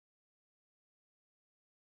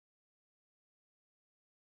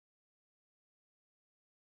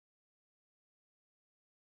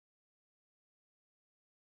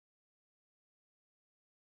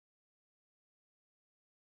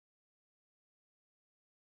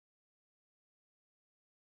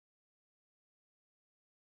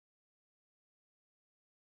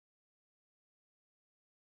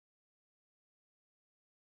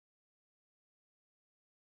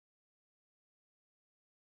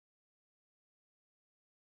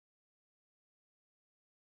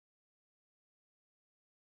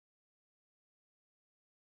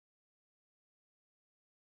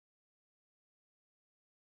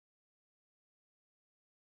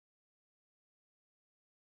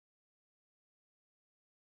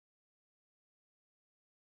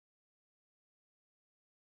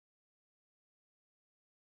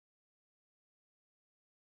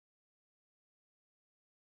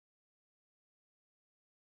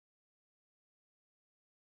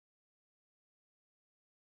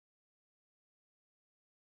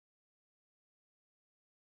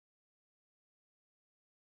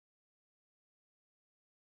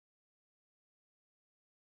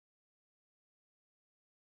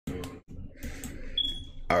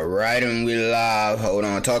Alright, and we live. Hold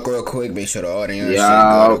on, talk real quick. Make sure the audience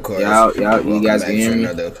Yo, you guys can hear me?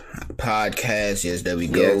 Another podcast. Yes, there we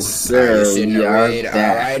go. Yes, sir.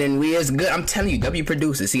 Alright, and we is good. I'm telling you, W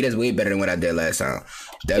producer. See, that's way better than what I did last time.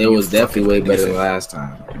 It was definitely way better than last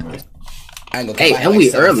time. I ain't gonna hey, and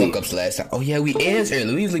we early. Fuck-ups last time. Oh yeah, we is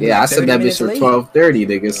early. We usually I said that bitch for 12:30,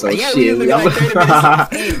 nigga. So yeah, shit, we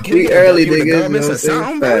early, nigga. You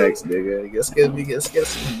know, facts, nigga. Let's get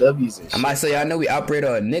some W's and shit. I might say I know we operate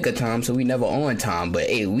on nigga time, so we never on time. But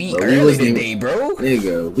hey, we early today, bro.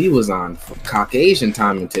 Nigga, we was on Caucasian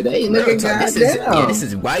timing today, nigga. This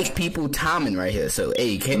is white people timing right here. So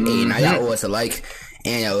hey, now y'all owe us a like.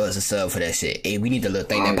 And y'all owe us a sub for that shit. Hey, we need the little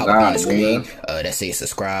thing that pop up on the screen that says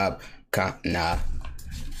subscribe. Nah,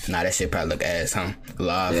 that shit probably look ass, huh?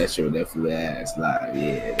 Live. That shit definitely ass live.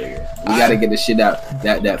 Yeah, nigga. We gotta get the shit out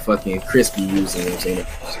that fucking crispy using. You know what I'm saying?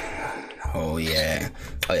 Oh yeah,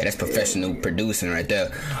 that's professional producing right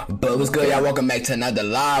there. But what's good, y'all? Welcome back to another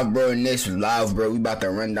live, bro. In this live, bro, we about to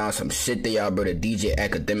run down some shit that y'all, bro. The DJ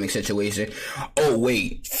Akademiks situation. Oh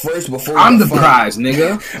wait, first before I'm the prize,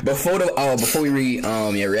 nigga. Before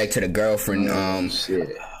we react to the girlfriend, shit,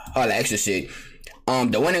 all the extra shit.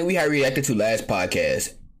 The one that we had reacted to last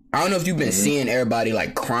podcast. I don't know if you've been seeing everybody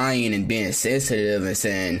like crying and being sensitive and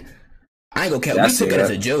saying, I ain't gonna care. We took it as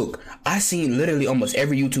a joke. I seen literally almost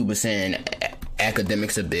every YouTuber saying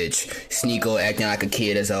Akademiks a bitch, Sneeko acting like a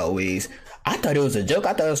kid as always. I thought it was a joke.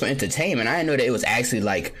 I thought it was for entertainment. I didn't know that it was actually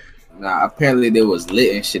like. Nah, apparently they was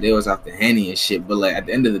lit and shit. They was off the Henny and shit. But like at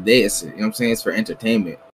the end of the day, it's, you know what I'm saying, it's for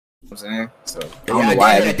entertainment. You know what I'm saying? So I don't know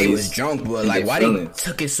why they was drunk, but like why they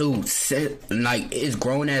took it so like it's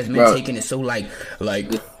grown ass men taking it so like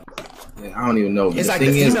yeah, I don't even know. It's like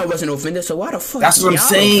the female wasn't offended, so why the fuck? That's what I'm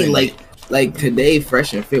saying. Like today,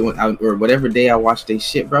 Fresh and Fit or whatever day I watched they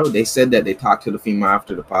shit, bro. They said that they talked to the female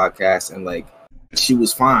after the podcast and like she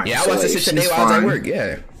was fine. Yeah, I watched this shit today while I was at work.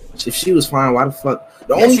 Yeah, if she was fine, why the fuck?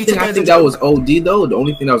 The only thing I think that was OD though,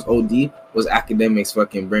 was Akademiks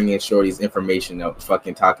fucking bringing Shorty's information up,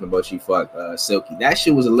 fucking talking about she fucked Silky. That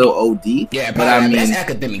shit was a little OD. Yeah, but I mean, that's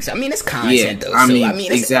Akademiks. I mean, it's content though. I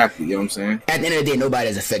mean, exactly. You know what I'm saying? At the end of the day,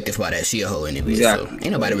 nobody's affected by that. She a hoe anyway. Exactly. So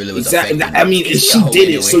ain't nobody really was affected. I mean, she did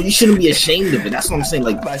it, so you shouldn't be ashamed of it. That's what I'm saying.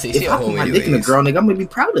 Like, if I put my dick in a girl, nigga, I'm gonna be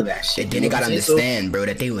proud of that shit. And then they gotta understand, bro,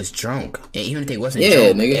 that they was drunk, and even if they wasn't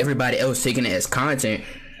drunk, nigga, everybody else taking it as content.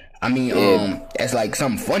 I mean, it's like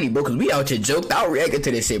something funny, bro, because we out here joked out reacting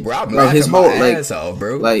to this shit, bro. His whole ass off,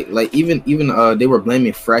 bro. Like even they were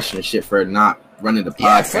blaming Fresh and shit for not running the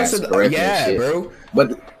podcast correctly and shit. Bro.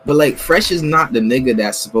 But like Fresh is not the nigga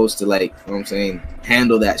that's supposed to like, you know what I'm saying,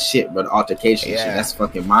 handle that shit, but altercation shit. That's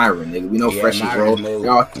fucking Myron, nigga. We know Fresh is bro.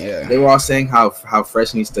 They were all saying how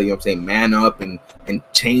Fresh needs to, you know what I'm saying, man up and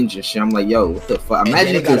change and shit. I'm like, yo, what the fuck?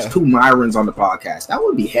 Imagine if there's two Myrons on the podcast. That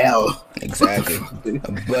would be hell. Exactly.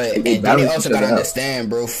 But they also gotta understand,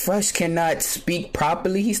 bro, Fresh cannot speak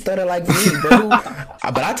properly. He stutter like me, bro.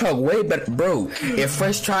 But I talk way better, bro. If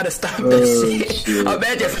Fresh try to stop this shit,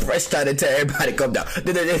 imagine if Fresh try to tell everybody come down.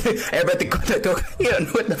 Everybody come down. You don't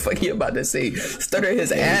know what the fuck he about to say. Stutter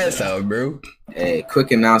his ass out, bro. Hey,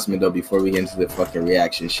 quick announcement though before we get into the fucking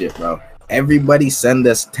reaction shit, bro. Everybody send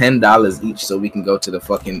us $10 each so we can go to the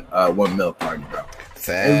fucking 1 mil party, bro. Facts.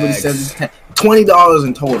 Everybody sends us $20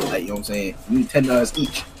 in total. Like, you know what I'm saying? We need $10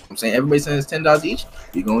 each. You know what I'm saying? Everybody sends us $10 each.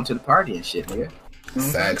 You going to the party and shit, nigga.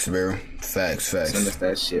 Facts, bro. Facts. Send us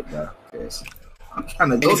that shit, bro. I'm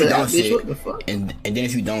trying to go to that bitch. What the fuck? And then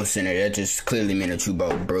if you don't send it, that just clearly mean that you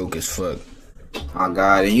about broke as fuck. Oh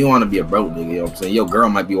God, and you want to be a broke nigga, you know what I'm saying? Your girl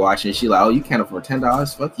might be watching, she like, oh, you can't afford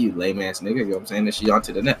 $10? Fuck you, lame ass nigga, you know what I'm saying? Then she on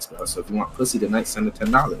to the next, bro. So if you want pussy tonight, send her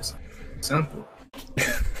 $10. Simple.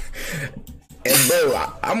 And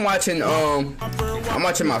bro, I'm watching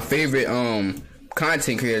my favorite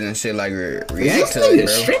content creators and shit like react to it,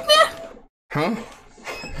 bro. Huh?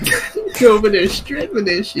 You over there stripping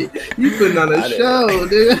and shit. You putting on a show,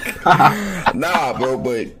 dude. Nah, bro,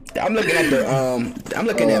 but I'm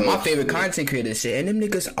looking at my favorite content creator shit, and them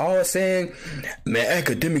niggas all saying, man,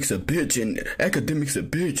 Akademiks a bitch,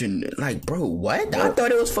 and like, bro, what? I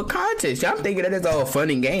thought it was for content. I'm thinking that it's all fun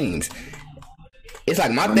and games. It's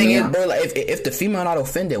like my thing is, bro, like if the female not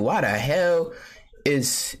offended, why the hell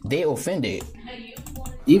is they offended?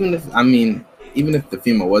 Even if the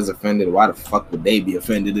female was offended, why the fuck would they be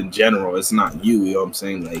offended in general? It's not you know what I'm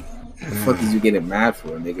saying? Like, the fuck is you getting mad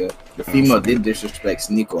for, nigga? The female did disrespect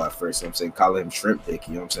Sneeko at first, you know what I'm saying? Calling him shrimp dick,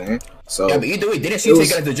 you know what I'm saying? So yeah, but either way, didn't she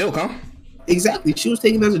take it as a joke, huh? Exactly. She was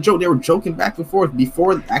taking it as a joke. They were joking back and forth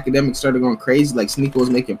before Akademiks started going crazy. Like, Sneeko was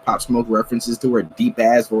making Pop Smoke references to her deep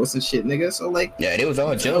ass voice and shit, nigga. So like, yeah, it was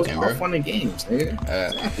all joking, bro. All fun and games, nigga.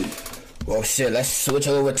 Exactly. Well, shit, let's switch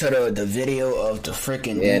over to the video of the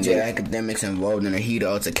freaking DJ Akademiks involved in a heated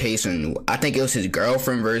altercation. I think it was his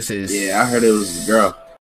girlfriend versus... Yeah, I heard it was his girl.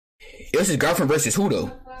 It was his girlfriend versus who,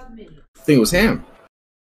 though? I think it was him.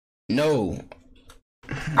 No.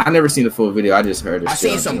 I never seen the full video. I just heard it. I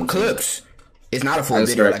seen some clips. It's not a full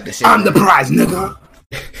video like the shit. I'm the prize, nigga.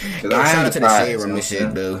 Shout out to the shade room and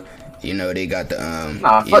shit, though. You know, they got the...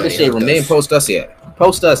 Nah, fuck the shade room. They ain't post us yet.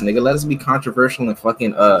 Post us, nigga. Let us be controversial and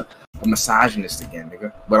fucking a misogynist again,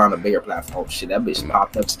 nigga. But on a bigger platform. Oh, shit, that bitch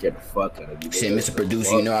popped up, scared the fuck out of me. Shit, Mr.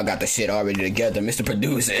 Producer, you know I got the shit already together. Mr.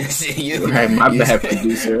 Producer. Shit, you. Right, my bad,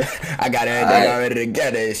 producer. I got everything already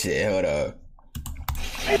together and shit. Hold up.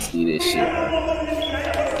 Let's see this shit.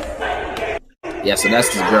 Yeah, so that's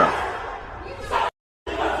his girl.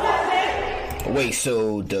 Wait,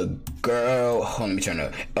 so the girl... Hold on, let me turn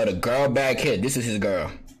up. Oh, the girl back here. This is his girl.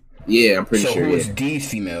 Yeah, I'm pretty sure. So who is these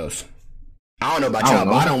females? I don't know about y'all,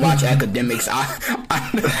 but I don't watch Akademiks. I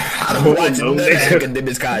don't watch none of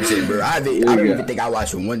Akademiks content, bro. I don't even think I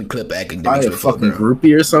watched one clip of Akademiks. Probably a fucking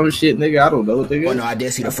groupie or some shit, nigga. I don't know, nigga. Well, no, I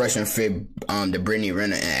did see the Fresh and Fit, the Brittany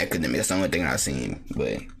Renner and Akademiks. That's the only thing I seen.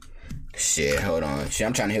 But shit, hold on. Shit,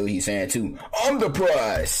 I'm trying to hear what he's saying too. I'm the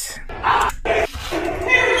prize.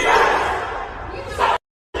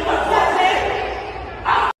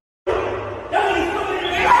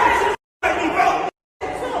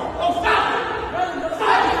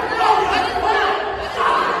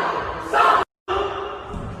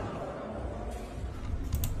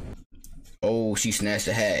 Oh, she snatched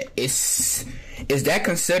the hat. Is that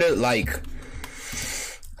considered like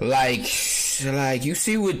you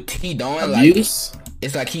see what he doing? Abuse? Like,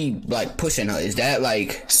 it's like he like pushing her. Is that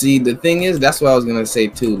like? See, the thing is, that's what I was gonna say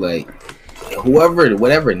too. Like, whatever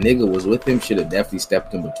nigga was with him should have definitely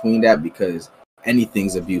stepped in between that, because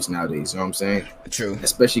anything's abuse nowadays. You know what I'm saying? True.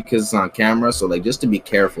 Especially because it's on camera. So like, just to be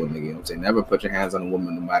careful, nigga. You know what I'm saying? Never put your hands on a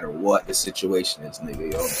woman, no matter what the situation is, nigga. You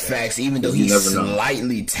know what I'm saying? Facts. Even though he's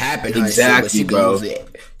slightly tapping her, exactly, shit, but bro. She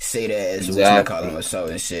could say that as exactly. what you call him or so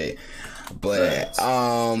and shit. But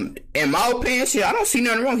in my opinion, shit, I don't see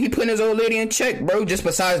nothing wrong. He putting his old lady in check, bro. Just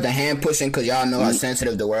besides the hand pushing, because y'all know how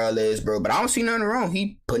sensitive the world is, bro. But I don't see nothing wrong.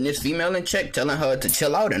 He putting his female in check, telling her to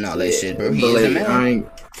chill out and all that shit, bro. He is a man.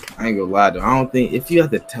 I ain't gonna lie, though. I don't think if you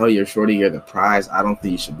have to tell your shorty you're the prize, I don't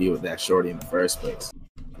think you should be with that shorty in the first place.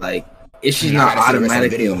 Like, if she's not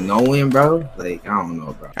automatically knowing, bro, like, I don't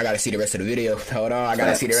know, bro. I gotta see the rest of the video. Hold on, I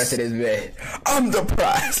gotta see the rest of this video. I'm the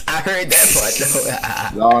prize. I heard that part,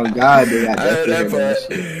 though. Long God, dude. I heard that part.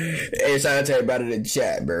 Hey, shout out to everybody in the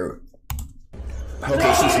chat, bro.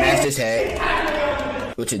 Okay, she snatched his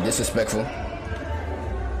hat, which is disrespectful.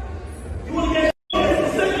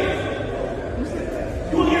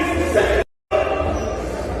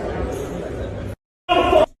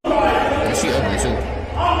 And she ugly, too.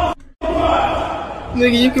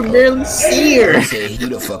 Nigga, you can barely see her. I said he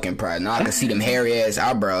the fucking prize. Now I can see them hairy ass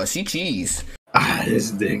eyebrows. She cheese. Ah,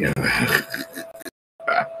 this nigga.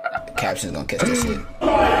 Caption's gonna catch this shit.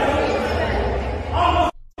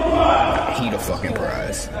 He the fucking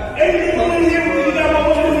prize.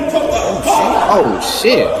 Oh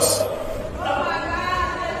shit.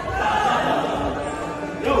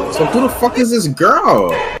 So who the fuck is this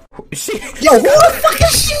girl? Yo, who the fuck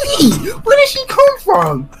is she? Where did she come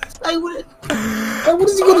from? Like, what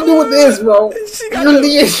is he gonna do with this, bro?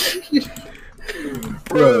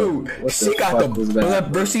 Bro, she got the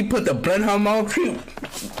blood, bro. She put the blood in her mouth.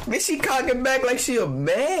 Then she cocking back like she a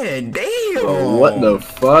man. Damn. Bro, what the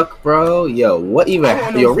fuck, bro? Yo, what even?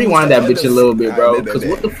 Yo, rewind that bitch a little bit, bro. Because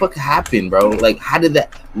what the fuck happened, bro? Like, how did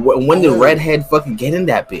that? When did Redhead fucking get in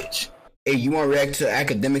that bitch? Hey, you want to react to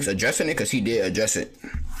Akademiks addressing it? Because he did address it.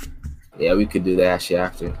 Yeah, we could do that shit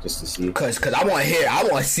after, just to see. Cause I want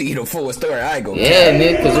to see the full story. I ain't gonna. Yeah,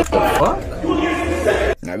 nigga. Cause what the fuck?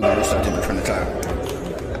 Now we gonna start from the top.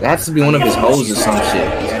 That has to be one of his hoes or some shit.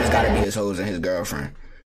 Yeah, it's gotta be his hoes and his girlfriend.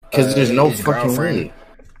 Cause there's no fucking way.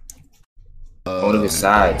 One of his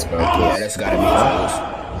sides, bro. Yeah, that's gotta be his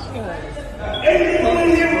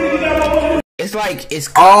hoes. It's like it's.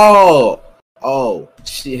 Oh,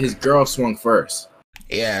 shit, his girl swung first.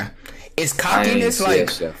 Yeah, it's cockiness.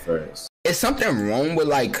 Like, first. Is something wrong with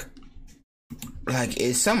like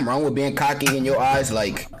is something wrong with being cocky in your eyes?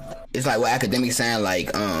 Like, it's like what Akademiks saying,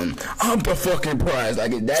 like, I'm the fucking prize.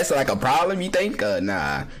 Like, that's like a problem, you think?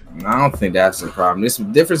 Nah. I don't think that's a problem. There's a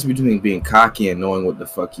difference between being cocky and knowing what the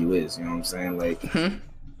fuck you is. You know what I'm saying? Like,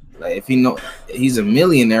 like if he's a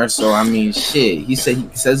millionaire, so I mean, shit. He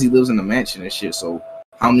says he lives in a mansion and shit. So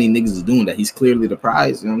how many niggas is doing that? He's clearly the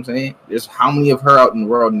prize. You know what I'm saying? There's how many of her out in the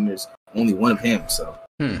world, and there's only one of him. So,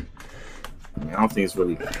 I mean, I don't think it's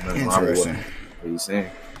really nothing wrong with what he's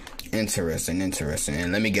saying. Interesting.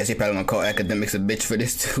 And let me guess, he probably gonna call Akademiks a bitch for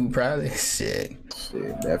this too, probably. Shit,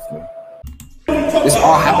 definitely. This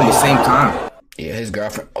all happened at the same time. Yeah, his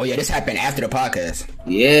girlfriend. Oh yeah, this happened after the podcast.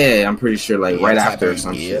 Yeah, I'm pretty sure, like right after or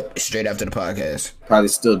something. Yep, straight after the podcast. Probably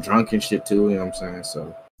still drunk and shit too. You know what I'm saying?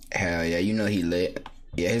 So. Hell yeah, you know he lit.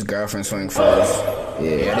 Yeah, his girlfriend swing first.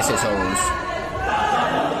 Yeah, this is hoes.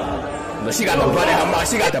 Look, she got the bun in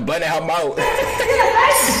her mouth.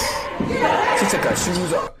 She took her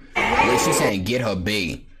shoes off. Wait, she's saying get her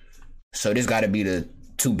big. So this gotta be the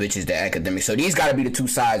two bitches that Akademiks. So these gotta be the two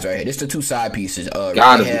sides right here. This the two side pieces.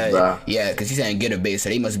 Gotta be, bro. Yeah, because he's saying get her big. So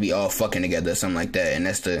they must be all fucking together or something like that. And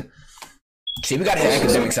that's the. See, we gotta have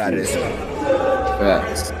Akademiks side of this.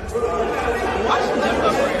 Facts.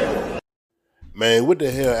 Man, what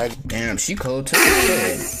the hell? Damn, she cold too.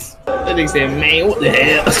 That nigga said, man, what the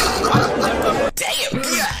hell? Damn.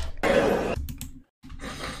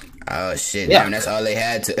 Oh shit, damn, that's all they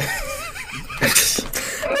had to. Like I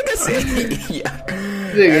said,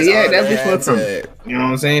 that bitch went from, you know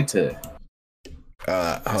what I'm saying, to.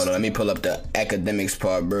 Hold on, let me pull up the Akademiks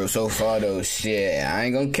part, bro. So far though, shit, I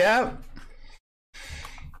ain't gonna cap.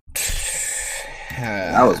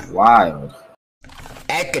 That was wild.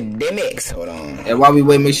 Akademiks, hold on. And while we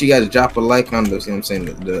wait, make sure you guys drop a like on this. You know what I'm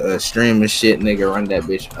saying? The stream and shit, nigga. Run that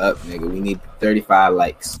bitch up, nigga. We need 35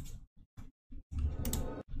 likes.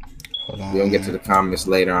 Hold on. We're gonna get to the comments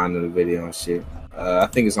later on in the video and shit. I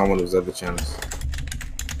think it's on one of those other channels.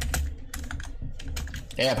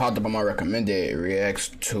 Yeah, it popped up on my recommended. Reacts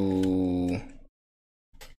to.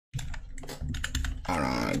 Hold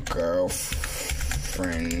on,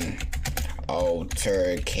 girlfriend.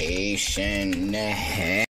 Altercation.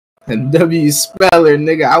 W speller,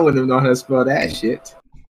 nigga. I wouldn't have known how to spell that shit.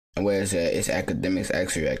 Where is it? It's Akademiks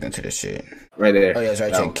actually reacting to the shit. Right there. Oh yeah, it's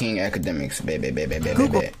right there. King Akademiks. Baby.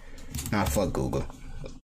 Nah, fuck Google.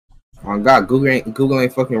 Oh God, Google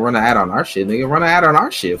ain't fucking run an ad on our shit, nigga. Run an ad on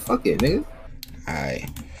our shit. Fuck it, nigga. Alright,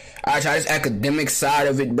 try this Akademiks side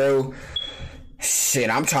of it, bro. Shit,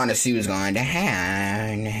 I'm trying to see what's going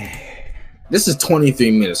down. This is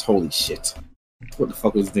 23 minutes. Holy shit. What the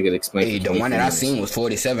fuck was this nigga explaining? Hey, the one that I seen was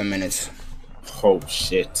 47 minutes. Oh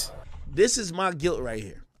shit. This is my guilt right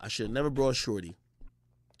here. I should have never brought Shorty.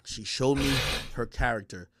 She showed me her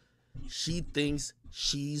character. She thinks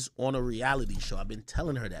she's on a reality show. I've been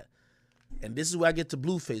telling her that. And this is where I get to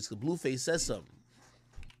Blueface, because Blueface says something.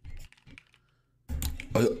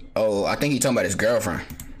 Oh, I think he's talking about his girlfriend.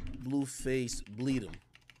 Blueface bleed him.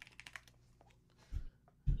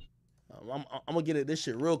 I'm gonna get at this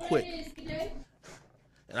shit real quick.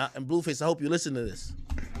 And Blueface, I hope you listen to this.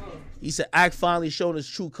 He said, Act finally showing his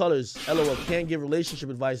true colors. LOL, can't give relationship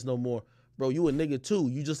advice no more. Bro, you a nigga too.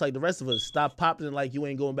 You just like the rest of us. Stop popping it like you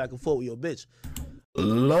ain't going back and forth with your bitch.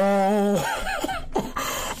 Lord.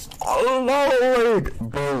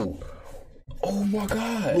 Bro. Oh my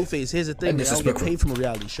God. Blueface, here's the thing, man. I don't get paid from a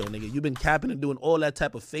reality show, nigga. You've been capping and doing all that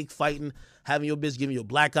type of fake fighting, having your bitch giving you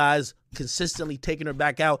black eyes, consistently taking her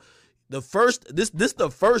back out. This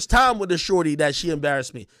the first time with the shorty that she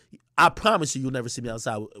embarrassed me. I promise you'll never see me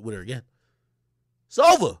outside with her again. It's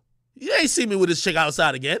over. You ain't see me with this chick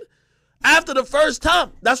outside again. After the first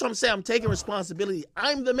time, that's what I'm saying. I'm taking responsibility.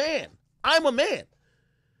 I'm the man. I'm a man.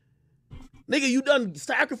 Nigga, you done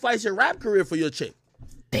sacrifice your rap career for your chick.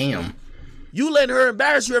 Damn. You letting her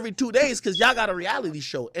embarrass you every 2 days because y'all got a reality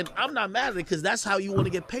show. And I'm not mad at it because that's how you want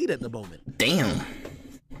to get paid at the moment. Damn.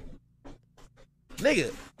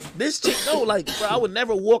 Nigga, this chick, no, like, bro, I would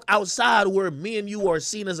never walk outside where me and you are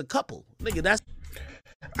seen as a couple. Nigga, that's...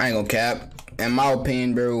 I ain't gonna cap. In my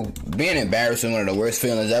opinion, bro, being embarrassed is one of the worst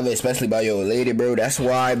feelings ever, especially by your lady, bro. That's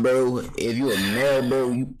why, bro, if you a male,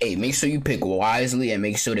 bro, make sure you pick wisely and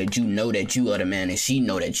make sure that you know that you are the man and she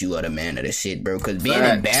know that you are the man of the shit, bro. Because being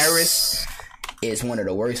embarrassed is one of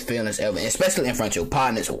the worst feelings ever, especially in front of your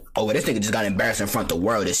partners. Oh, this nigga just got embarrassed in front of the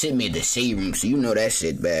world. This shit made the shade room, so you know that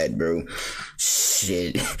shit bad, bro.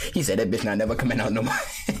 Shit. He said that bitch not never coming out no more.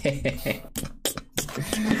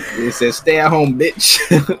 He said, stay at home, bitch.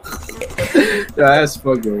 Yo, that's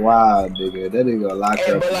fucking wild, nigga. That nigga locked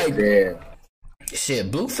up like, there. Shit,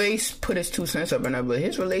 Blueface put his 2 cents up in there, but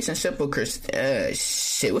his relationship with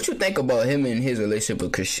shit, what you think about him and his relationship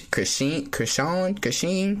with Christine?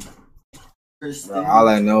 Bro, all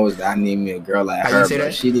I know is that I need me a girl like her,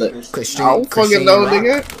 bro. She look. I don't fucking know,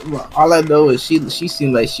 nigga. All I know is she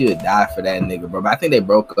seemed like she would die for that nigga, bro. But I think they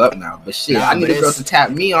broke up now. But shit, I need a girl to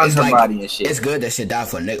tap me on her body and shit. It's good that she died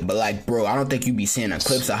for a nigga, but like, bro, I don't think you be seeing the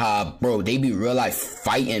clips of how, bro, they be real life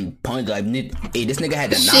fighting, punch like, hey, this nigga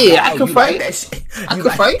had to knock shit. out. I can fight. I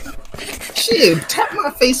can fight. Shit, tap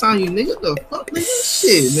my face on you, nigga. The fuck, nigga.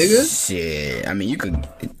 Shit, nigga. Shit. I mean, you could.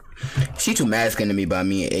 She too masculine to me by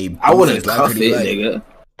me. I wouldn't cuff it, nigga.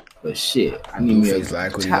 But shit, I need me to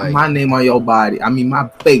tap my name on your body. I mean, my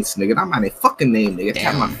face, nigga. Not my fucking name, nigga.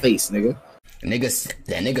 Tap my face, nigga. That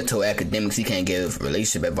nigga told Akademiks he can't give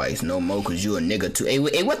relationship advice no more because you a nigga too. Hey,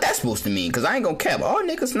 what that supposed to mean? Because I ain't gonna cap. All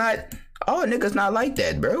niggas not like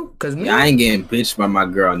that, bro. Because I ain't getting bitched by my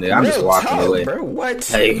girl, nigga. I'm just walking away, bro. What?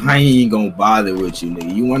 Hey, I ain't gonna bother with you,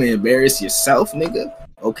 nigga. You want to embarrass yourself, nigga?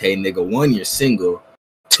 Okay, nigga. 1, you're single.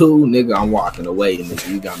 2, nigga, I'm walking away, nigga.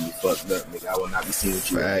 You got me fucked up, nigga. I will not be seen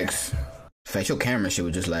with you. Facts. Facts. Your camera shit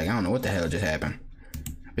was just like, I don't know what the hell just happened.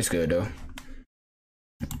 It's good though.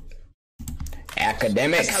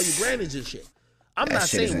 Akademiks. That's how you branded this shit. I'm not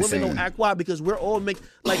saying women don't act wild because we're all like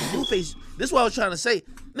Blueface. This is what I was trying to say.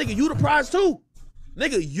 Nigga, you the prize too.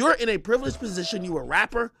 Nigga, you're in a privileged position. You a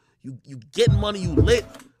rapper. You getting money. You lit.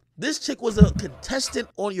 This chick was a contestant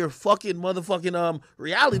on your fucking motherfucking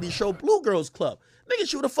reality show, Blue Girls Club. Nigga,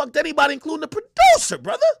 she would have fucked anybody, including the producer,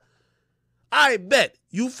 brother. I bet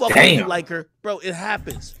you fucking like her, bro. It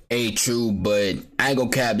happens. Hey, true, but I ain't gonna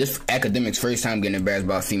cap. This Akademiks first time getting embarrassed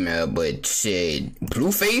by a female, but shit,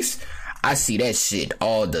 Blueface, I see that shit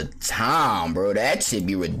all the time, bro. That shit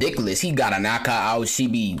be ridiculous. He got a knockout out. She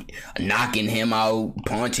be knocking him out,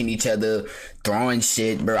 punching each other, throwing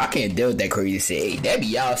shit, bro. I can't deal with that crazy shit. Hey, that be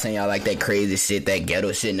y'all saying y'all like that crazy shit, that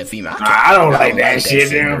ghetto shit in the female. I don't like that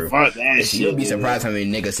shit, man. Fuck that shit. You'll be surprised how many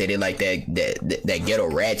niggas say they like that ghetto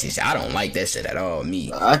ratchet shit. I don't like that shit at all,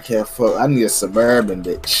 me. I can't fuck. I need a suburban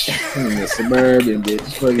bitch. I need a suburban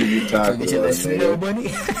bitch. What are you talking about,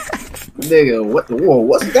 nigga? Nigga,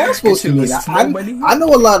 what's that supposed to mean? I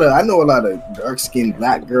know a lot of dark skinned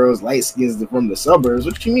black girls, light skins from the suburbs.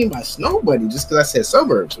 What you mean by snow bunny? Just because I said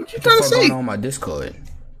suburbs? What you trying to say? On my Discord.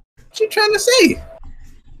 What you trying to say?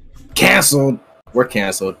 Canceled. We're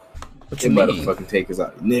canceled. What you mean? Fucking take us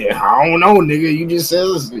out, nigga. I don't know, nigga. You just said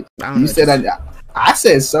you said I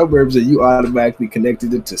said suburbs and you automatically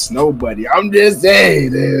connected it to snow bunny. I'm just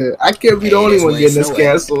saying, dude. I can't be the only one getting this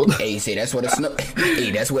canceled. Hey, say that's where the snow.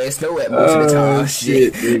 Hey, that's where it snow at most of the time.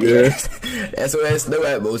 Shit, nigga. That's where it snow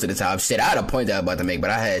at most of the time. Shit, I had a point I was about to make, but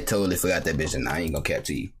I had totally forgot that bitch, and I ain't gonna cap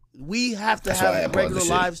to you. We have to have regular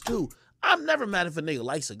lives too. I'm never mad if a nigga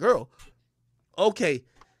likes a girl. Okay,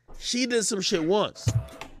 she did some shit once.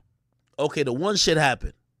 Okay, the one shit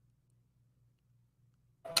happened.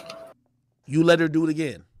 You let her do it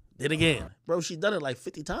again. Then again. Bro, she's done it like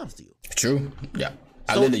 50 times to you. True. Yeah.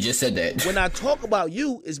 I literally just said that. When I talk about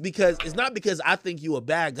you, it's not because I think you a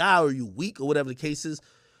bad guy or you weak or whatever the case is.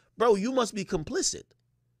 Bro, you must be complicit.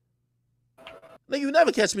 Nigga, you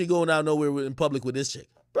never catch me going out nowhere in public with this chick.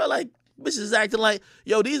 Bro, like, bitches acting like,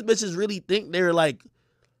 yo, these bitches really think they're like,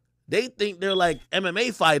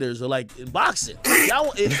 MMA fighters or like in boxing.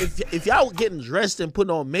 If y'all getting dressed and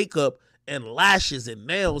putting on makeup and lashes and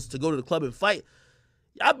nails to go to the club and fight,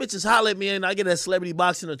 y'all bitches holler at me and I get that celebrity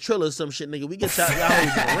boxing or Triller or some shit, nigga. We get y'all in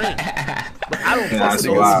the ring. But I don't fuck with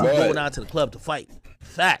niggas going out to the club to fight.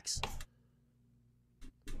 Facts.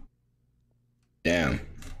 Damn.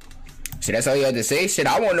 See, that's all you had to say? Shit,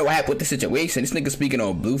 I want to know what happened with the situation. This nigga speaking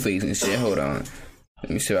on Blueface and shit. Hold on.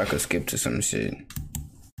 Let me see if I could skip to some shit.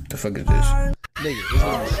 The fuck is this?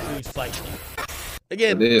 Nigga, it's street fight.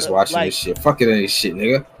 Again, they just watching this shit. Fuck it in this shit,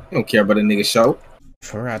 nigga. You don't care about a nigga show.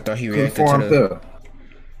 For real, I thought he reacted to the...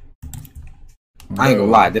 I ain't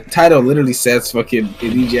gonna lie. The title literally says fucking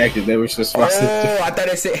DJ Akademiks just Oh, I thought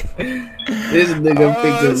it said... This nigga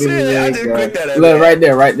picked up video. Look, right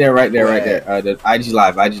there. The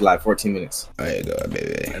IG Live, 14 minutes. There you go,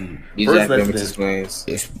 baby. DJ Akademiks explains.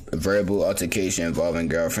 It's verbal altercation involving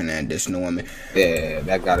girlfriend and additional woman. Yeah,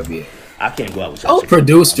 that gotta be it. I can't go out with you.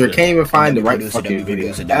 Producer can't even find the right fucking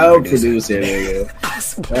video. Producer, nigga.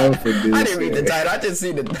 I didn't read the title. I just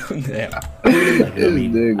see the.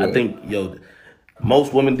 I think, yo,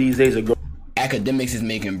 most women these days are. Akademiks is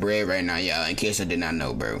making bread right now, y'all. In case I did not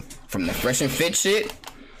know, bro. From the fresh and fit shit,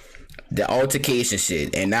 the altercation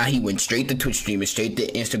shit, and now he went straight to Twitch streaming, straight to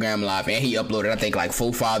Instagram Live, and he uploaded, I think, like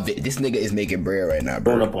 4-5. This nigga is making bread right now,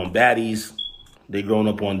 bro. Growing up on baddies, they growing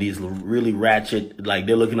up on these really ratchet. Like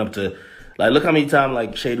they're looking up to. Like, look how many times,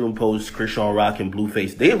 like, Shade Room posts Krishan Rock and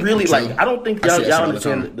Blueface. They really, like, I don't think y'all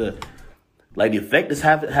understand the effect this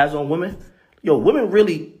has on women. Yo, women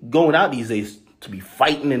really going out these days to be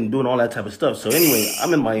fighting and doing all that type of stuff. So, anyway,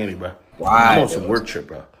 I'm in Miami, bro. Wow. I'm on some work trip,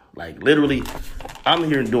 bro. Like, literally, I'm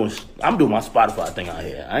here doing my Spotify thing out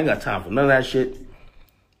here. I ain't got time for none of that shit.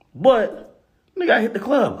 But, nigga, I hit the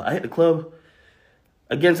club.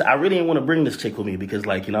 Against, I really didn't want to bring this chick with me because,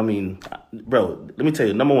 like, you know what I mean? Bro, let me tell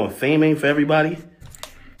you, number one, fame ain't for everybody.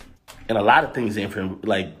 And a lot of things ain't for,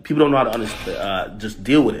 like, people don't know how to just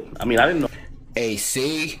deal with it. I mean, I didn't know. Hey,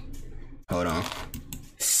 see? Hold on.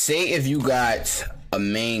 Say if you got a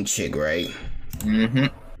main chick, right? Mm-hmm.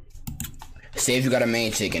 Say if you got a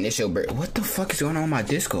main chick and it's your birthday. What the fuck is going on my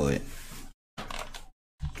Discord?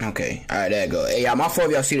 Okay, alright, there you go. Hey, y'all, my fault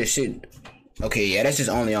if y'all see this shit. Okay, yeah, that's just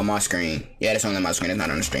only on my screen. Yeah, that's only on my screen. It's not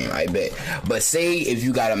on the stream, I bet. But say if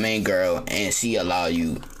you got a main girl and she allow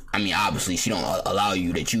you, I mean, obviously, she don't allow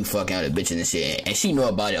you that you fucking other bitches and shit. And she know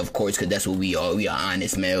about it, of course, because that's what we are. We are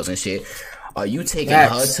honest males and shit. Are you taking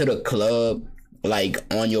her to the club, like,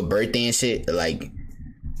 on your birthday and shit? Like,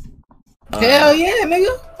 hell yeah,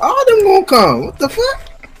 nigga. All them gonna come. What the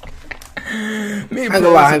fuck? I ain't gonna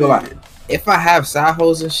lie. If I have side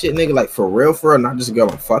hoes and shit, nigga, like, for real, not just go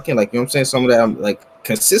and fucking, like, you know what I'm saying? Some of that, I'm, like,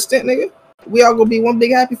 consistent, nigga. We all gonna be one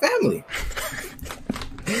big happy family.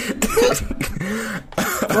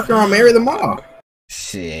 Fuck around, marry them all.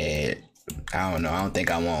 Shit. I don't know. I don't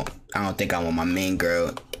think I want my main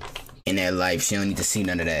girl in that life. She don't need to see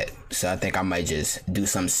none of that. So I think I might just do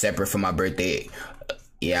something separate for my birthday.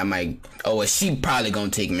 Yeah, I might. Oh, well, she probably gonna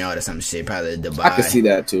take me out or some shit. Probably Dubai. I can see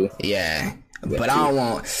that too. Yeah, but I don't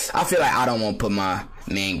want. I feel like I don't want to put my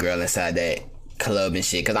main girl inside that club and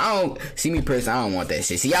shit. Cause I don't see me personally. I don't want that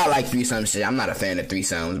shit. See, y'all like threesome shit. I'm not a fan of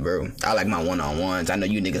threesomes, bro. I like my one-on-ones. I know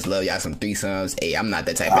you niggas love y'all some threesomes. Hey, I'm not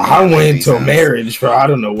that type of nigga. I went into marriage, bro. I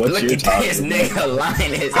don't know what you're talking about. This nigga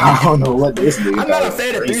lying. I don't know what this nigga. I'm not a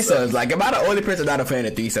fan of threesomes. Like, am I the only person not a fan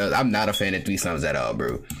of threesomes? I'm not a fan of threesomes at all,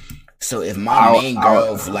 bro. So if my main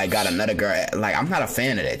girl like got another girl, like, I'm not a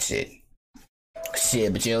fan of that shit.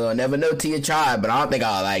 Shit, but you'll never know till you try. But I don't think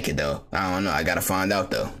I'll like it though. I don't know. I gotta find out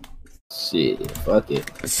though. Shit, fuck it.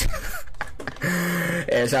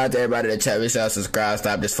 And shout out to everybody in the chat. Make sure y'all subscribe.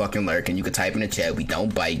 Stop this fucking lurking. You can type in the chat. We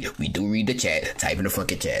don't bite. We do read the chat. Type in the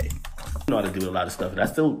fucking chat. I know how to do a lot of stuff, and I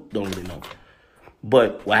still don't really know.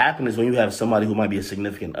 But what happened is when you have somebody who might be a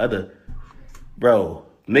significant other, bro,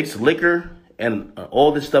 mixed liquor and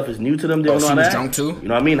all this stuff is new to them. They don't know how to act. Drunk too? You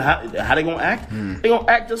know what I mean? How they gonna act? They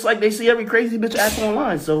gonna act just like they see every crazy bitch act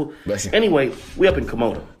online. So anyway, we up in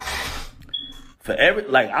Komodo. For every,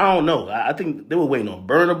 like, I don't know. I think they were waiting on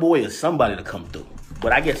Burna Boy or somebody to come through.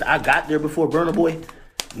 But I guess I got there before Burna Boy.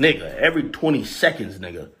 Nigga, every 20 seconds,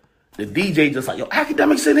 nigga, the DJ just like, yo,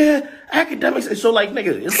 Akademiks in here, Akademiks. And so, like, nigga,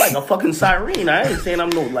 it's like a fucking siren. I ain't saying I'm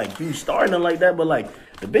no, like, huge star or nothing like that, but, like,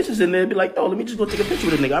 the bitches in there be like, oh, let me just go take a picture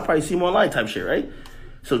with this nigga. I probably see him online type shit, right?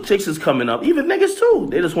 So chicks is coming up. Even niggas, too.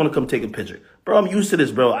 They just want to come take a picture. Bro, I'm used to this,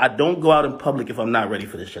 bro. I don't go out in public if I'm not ready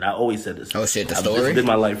for this shit. I always said this. Oh, shit, the story? It's been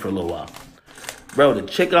my life for a little while. Bro, the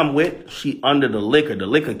chick I'm with, she under the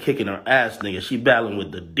liquor kicking her ass, nigga. She battling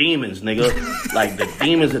with the demons, nigga. Like, the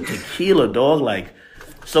demons of tequila, dog. Like,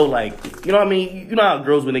 so, like, you know what I mean? You know how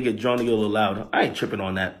girls, when they get drunk, they get a little loud. I ain't tripping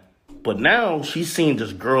on that. But now, she's seeing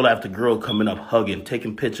just girl after girl coming up, hugging,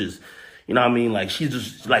 taking pictures. You know what I mean? Like, she's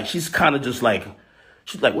just, like, she's kind of just like,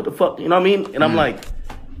 she's like, what the fuck? You know what I mean? And I'm like,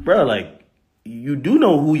 bro, like, you do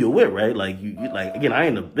know who you're with, right? Like, you like, again, I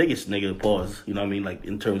ain't the biggest nigga, pause. You know what I mean? Like,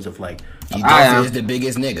 in terms of, like, you definitely is the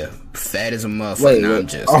biggest nigga. Fat as a motherfucker. Wait, I'm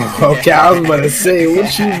just. Oh, okay, I was about to say,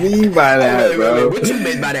 what you mean by that, bro? What you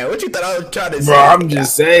mean by that? What you thought I was trying to say? Bro, I'm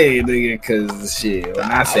just saying, nigga, because shit, when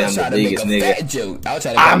I say I'm the biggest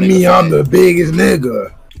nigga, I mean, I'm the biggest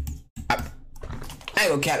nigga. I ain't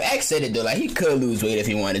gonna cap. X said it though, like, he could lose weight if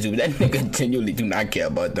he wanted to, but that nigga continually do not care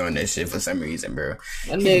about doing that shit for some reason, bro.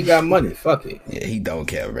 That nigga got money, fuck it. Yeah, he don't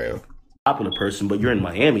care, bro. Popular person, but you're in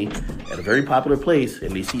Miami at a very popular place,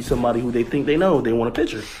 and they see somebody who they think they know, they want a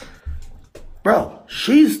picture. Bro,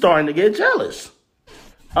 she's starting to get jealous.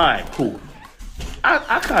 All right, cool.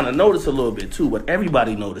 I kind of noticed a little bit too, but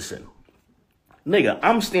everybody noticing. Nigga,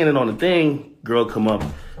 I'm standing on the thing, girl come up,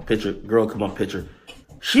 picture, girl come up, picture.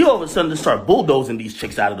 She all of a sudden just start bulldozing these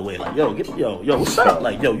chicks out of the way. Like, yo, what's up?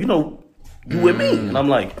 Like, yo, you know, you with me? And I'm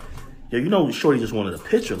like, yo, you know, shorty just wanted a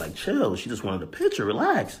picture. Like, chill. She just wanted a picture.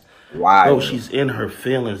 Relax. Wow. Bro, she's in her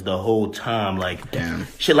feelings the whole time. Like, damn.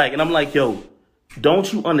 Shit, like, and I'm like, yo,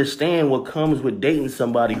 don't you understand what comes with dating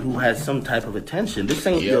somebody who has some type of attention? This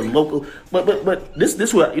ain't your local. But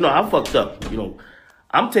this what, you know, I fucked up. You know,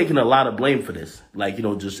 I'm taking a lot of blame for this. Like, you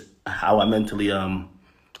know, just how I mentally I'm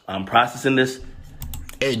processing this.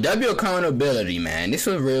 Hey, W accountability, man. This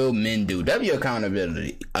is what real men do. W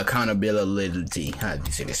accountability. Accountability. How do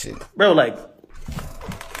you say this shit? Bro, like,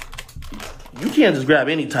 you can't just grab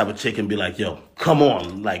any type of chick and be like, yo, come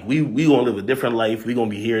on. Like, we gonna live a different life. We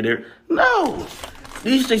gonna be here, there. No.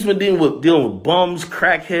 These chicks been dealing with bums,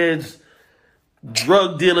 crackheads,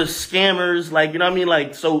 drug dealers, scammers. Like, you know what I mean?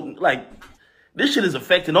 Like, so, like, this shit is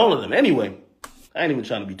affecting all of them. Anyway, I ain't even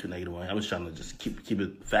trying to be too negative. I was trying to just keep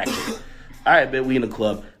it factual. All right, man, we in the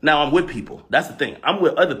club. Now I'm with people. That's the thing. I'm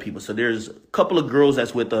with other people. So there's a couple of girls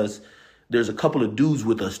that's with us. there's a couple of dudes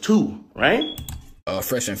with us too, right?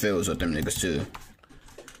 Fresh and Phil was with them niggas too.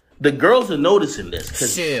 The girls are noticing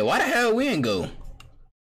this. Shit, why the hell we ain't go?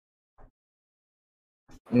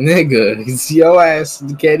 Nigga, your ass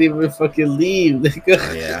can't even fucking leave,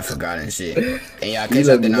 nigga. Yeah, I forgot and shit. And yeah, cause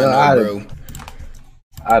I did not know, bro.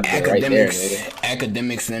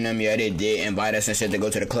 Academics and them, yeah, they did invite us and shit to go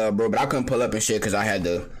to the club, bro. But I couldn't pull up and shit because I had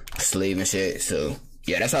to slave and shit. So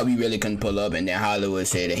yeah, that's how we really couldn't pull up. And then Hollywood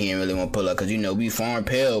said that he didn't really want to pull up because, you know, we farm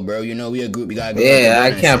pale, bro. You know, we a group. We gotta go. Yeah,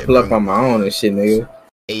 I can't pull up on my own and shit, nigga.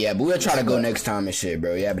 Yeah, but we'll try to go next time and shit,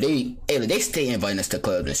 bro. Yeah, but they stay inviting us to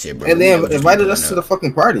clubs and shit, bro. And they invited us to the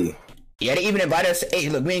fucking party. Yeah, they even invited us. Hey,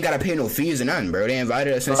 look, we ain't gotta pay no fees or nothing, bro. They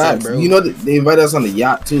invited us and shit, bro. You know, they invited us on the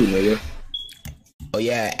yacht too, nigga. Oh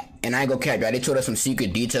yeah, and I ain't gonna cap, y'all. They told us some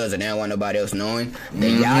secret details and they don't want nobody else knowing. The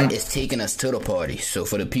yacht is taking us to the party. So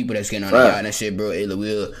for the people that's getting on the yacht and shit, bro, we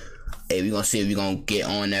gonna see if we gonna get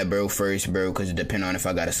on that, bro, first, bro, because it depends on if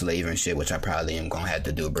I got a slave and shit, which I probably am gonna have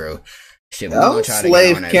to do, bro. Shit,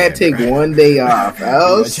 slave can't take one day off.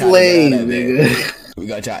 Slave, nigga. We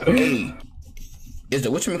gotta try. Hey, is the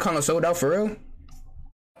whatchamacallit sold out for real?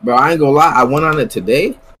 Bro, I ain't gonna lie. I went on it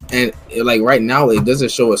today, and like right now, it doesn't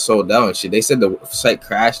show it's sold out and shit. They said the site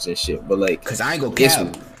crashed and shit, but like, cause I ain't gonna cap.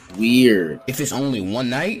 It's weird. If it's only one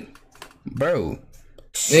night, bro.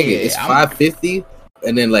 Nigga, it's $550,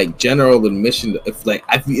 and then like general admission.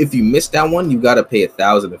 If you miss that one, you gotta pay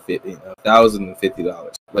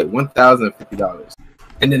 $1,050. Like $1,050,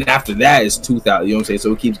 and then after that is $2,000. You know what I'm saying?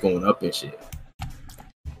 So it keeps going up and shit.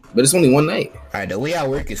 But it's only one night. Alright, the way I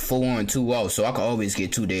work is 4 on 2 off, so I could always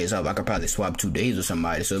get 2 days off. I could probably swap 2 days with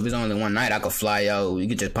somebody. So if it's only one night, I could fly out. You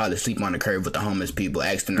could just probably sleep on the curb with the homeless people,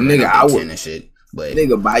 ask them to nigga, I would and shit. But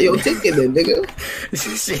nigga, buy your ticket then, nigga.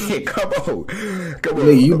 Shit, come on.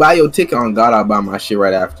 Nigga, you buy your ticket on God, I'll buy my shit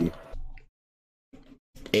right after you.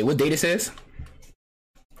 Hey, what date it says?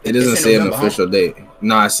 It doesn't say an official date.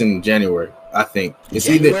 No, it's in January, I think. It's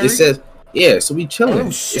January? Either it says yeah, so we chilling.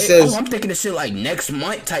 It says I'm thinking of shit like next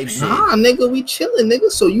month type shit. Nah, nigga, we chilling, nigga.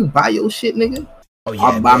 So you buy your shit, nigga. Oh yeah,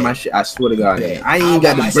 I'll buy my shit. I swear to God, I ain't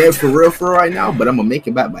got the bread for real right now, but I'm gonna make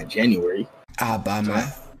it back by January. I'll buy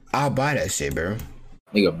that shit, bro.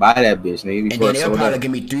 Nigga, buy that bitch, nigga. And then they'll probably give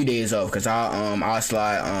me 3 days off because I'll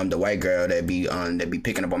slide the white girl that be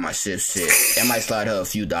picking up on my shift shit. I might slide her a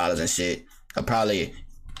few dollars and shit. I'll probably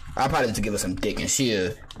just give her some dick and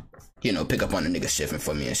she'll, you know, pick up on the nigga shifting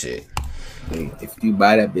for me and shit. If you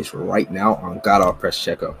buy that bitch right now, on God, I'll press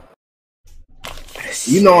checkout.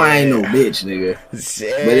 You know I ain't no bitch, nigga.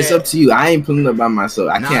 Shit. But it's up to you. I ain't pulling up by myself.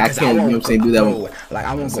 I can't. You know what I'm saying? Do that one. Like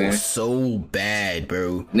I want to go so bad,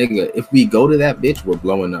 bro. Nigga, if we go to that bitch, we're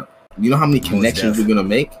blowing up. You know how many connections we're gonna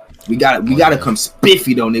make? We gotta come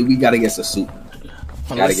spiffy though, nigga. We gotta get some soup.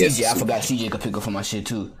 CJ, I forgot CJ could pick up for my shit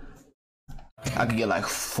too. I could get like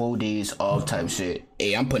 4 days off type shit.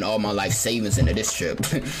 Hey, I'm putting all my life savings into this trip.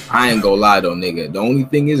 I ain't gonna lie though, nigga. The only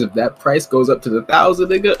thing is, if that price goes up to the 1,000,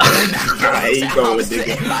 nigga, I ain't going,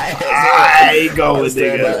 nigga. I ain't going,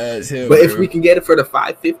 nigga. But if we can get it for the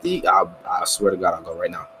 550, I swear to God, I'll go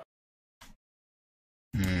right now.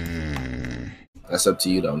 That's up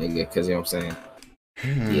to you though, nigga. Cause you know what I'm saying.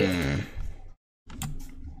 Yeah.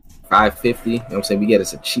 550. You know what I'm saying? We get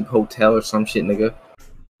us a cheap hotel or some shit, nigga.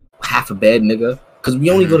 Half a bed, nigga, because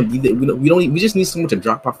we only gonna be there. We just need someone to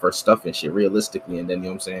drop off our stuff and shit realistically, and then you know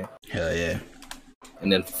what I'm saying. Hell yeah.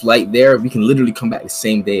 And then flight there, we can literally come back the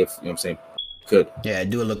same day if you know what I'm saying. Good. Yeah,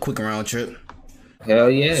 do a little quick round trip.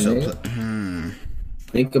 Hell yeah, nigga.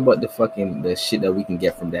 Think about the shit that we can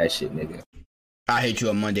get from that shit, nigga. I hate you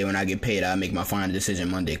on Monday when I get paid. I make my final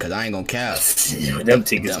decision Monday because I ain't gonna cap. Them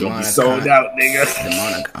tickets gonna be sold out,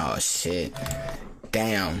 nigga. Oh shit.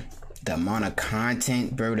 Damn. The amount of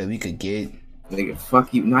content, bro, that we could get. Nigga,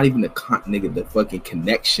 fuck you. Not even nigga, the fucking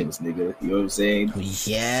connections, nigga. You know what I'm saying?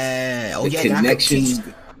 Yeah. Oh, yeah. Connections.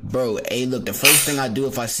 Bro, hey, look, the first thing I do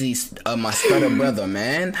if I see my stutter brother,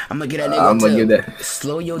 man, I'm gonna get that nigga. I'm gonna give that.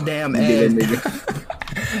 Slow your damn ass. Get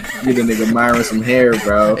the nigga Myron some hair,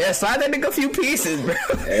 bro. Yeah, slide that nigga a few pieces, bro.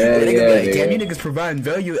 Yeah, like, damn, you niggas providing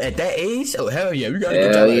value at that age? Oh, hell yeah. We gotta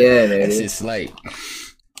get that. Yeah, nigga. That's just like.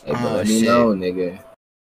 Hey, let me know, nigga.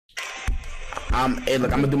 Hey,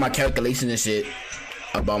 look, I'm gonna do my calculations and shit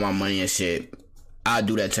about my money and shit. I'll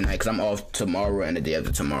do that tonight because I'm off tomorrow and the day after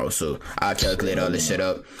tomorrow, so I'll calculate all this shit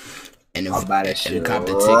up. And I'll buy that shit cop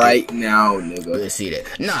the ticket right now, nigga. We'll see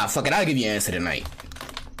that. Nah, fuck it. I'll give you an answer tonight.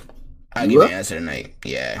 I'll give you an answer tonight.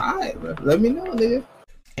 Yeah. Alright, bro. Let me know, nigga.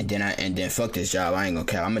 And then fuck this job. I ain't gonna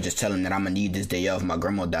care. I'm gonna just tell him that I'm gonna need this day off. My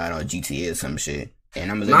grandma died on GTA or some shit,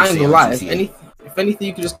 and I'm gonna. I ain't gonna lie. If anything,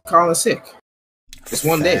 you can just call in sick. It's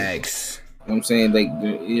one day. what I'm saying? Like,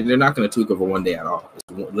 they're not going to tweak over one day at all.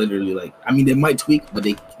 It's literally like, I mean, they might tweak, but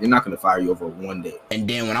they're not going to fire you over one day. And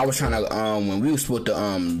then when I was trying to, when we was supposed to,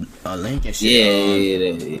 link and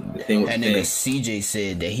shit, the thing that nigga CJ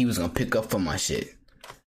said that he was going to pick up for my shit.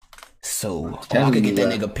 So, I could get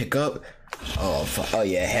that nigga pick up. Oh, fuck. Oh,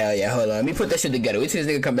 yeah, hell yeah. Hold on. Let me put that shit together. Wait till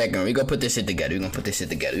this nigga come back on. We gonna put this shit together. We gonna put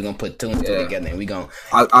two and two together, and we gonna...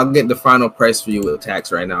 I'll get the final price for you with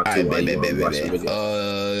tax right now, too. Right, I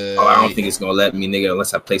don't think it's gonna let me, nigga,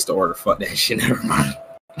 unless I place the order. Fuck that shit. Never mind.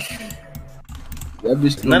 That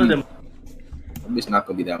bitch not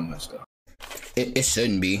gonna be that much, though. It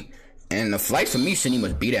shouldn't be. And the flight for me shouldn't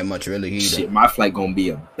even be that much, really, either. Shit, my flight gonna be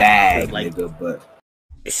a bag, nigga, but...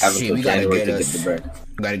 Shit, we gotta get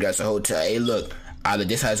us a hotel. Hey, look,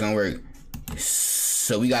 this how it's gonna work.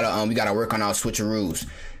 So we gotta work on our switcheroos.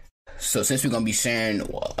 So since we're gonna be sharing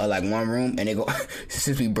like one room, and they go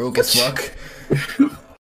since we broke as fuck,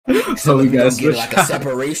 so we gotta get like a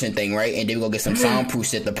separation thing, right? And then we gonna get some soundproof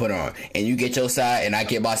shit to put on, and you get your side, and I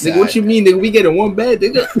get my side. Nigga, what you mean, nigga? We get in one bed,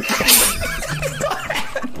 nigga.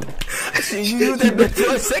 You use that bitch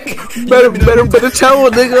for a second. Better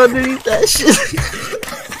towel, nigga, underneath that shit.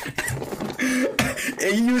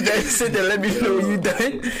 And you use that shit to let me know you done.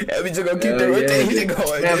 And we just gonna keep the rotation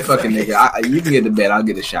going. Man, fucking nigga. You can get the bed, I'll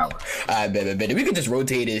get a shower. Alright, bet. We can just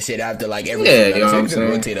rotate this shit after like every you know what I'm saying?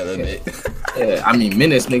 Rotate a little bit. Yeah, I mean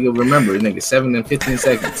minutes, nigga. Remember, nigga, 7 and 15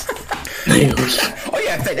 seconds. Oh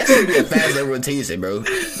yeah, that's gonna be a faster rotation, bro.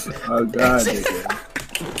 Oh god, nigga.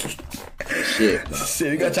 Shit,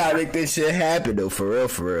 we gotta try to make this shit happen though, for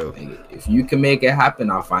real. If you can make it happen,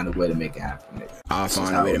 I'll find a way to make it happen, nigga. I'll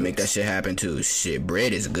find a way to make that shit happen too. Shit,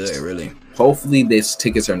 bread is good, really. Hopefully these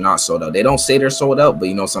tickets are not sold out. They don't say they're sold out, but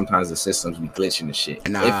you know sometimes the systems be glitching and shit.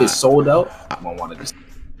 If it's sold out, I won't want to just...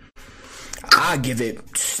 I'll give it...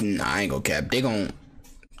 Nah, I ain't gonna cap. They gon'...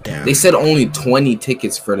 Damn. They said only 20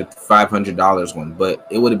 tickets for the $500 one, but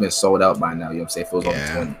it would have been sold out by now, you know what I'm saying, if it was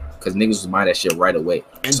only 20. Because niggas was buying that shit right away.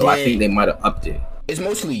 And so I think they might have upped it. It's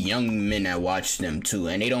mostly young men that watch them too,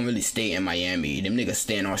 and they don't really stay in Miami. Them niggas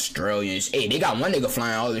stay in Australia. Hey, they got one nigga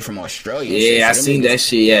flying all the way from Australia. Yeah, I seen that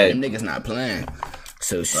shit, yeah. Them niggas not playing.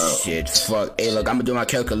 So shit, fuck. Hey, look, I'm gonna do my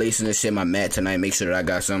calculations and shit, my math tonight, make sure that I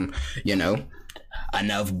got some, you know,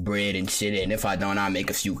 enough bread and shit. And if I don't, I'll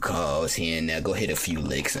make a few calls here and there, go hit a few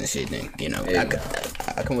licks and shit. Then, you know,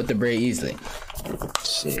 I come with the bread easily.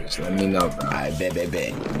 Shit, just let me know, bro. Alright, bet. Let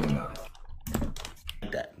me know.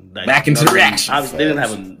 Like, back into the reaction. Obviously, they didn't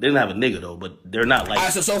have a nigga though, but they're not like.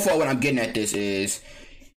 Alright, so far what I'm getting at this is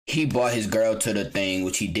he brought his girl to the thing,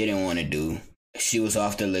 which he didn't want to do. She was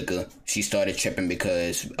off the liquor. She started tripping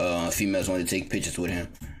because females wanted to take pictures with him.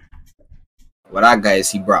 What I got is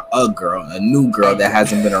he brought a new girl that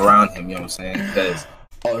hasn't been around him. You know what I'm saying? Because.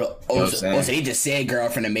 So he just said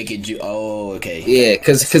girlfriend to make it. Okay. Yeah,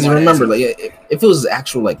 because remember, like, if it was his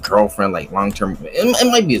actual like girlfriend, like long term,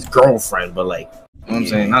 it might be his girlfriend, but like, you know what I'm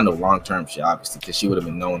saying, not no long term shit, obviously, because she would have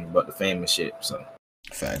been known about the fame and shit. So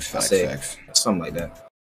facts. Something like that.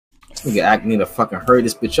 This nigga need to fucking hurry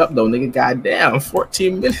this bitch up though, nigga. Goddamn,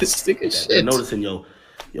 14 minutes, nigga. Shit. They're noticing, yo,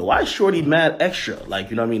 why is Shorty mad extra?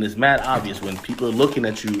 Like, you know what I mean? It's mad obvious when people are looking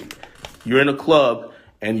at you. You're in a club.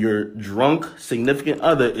 And your drunk significant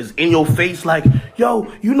other is in your face like,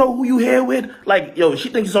 yo, you know who you here with? Like, yo, she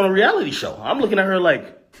thinks it's on a reality show. I'm looking at her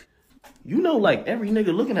like, you know, like every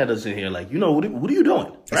nigga looking at us in here, like, you know, what are you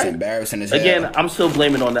doing? It's right? Embarrassing as Again, hell. I'm still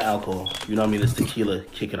blaming on the alcohol. You know what I mean? It's tequila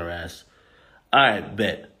kicking her ass. All right,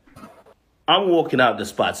 bet. I'm walking out the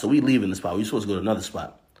spot. So we leaving the spot. We supposed to go to another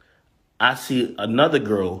spot. I see another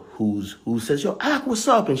girl who says, yo, Ak, what's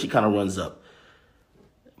up? And she kind of runs up.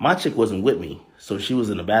 My chick wasn't with me, so she was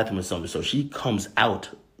in the bathroom or something. So she comes out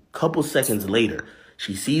a couple seconds later.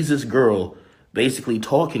 She sees this girl basically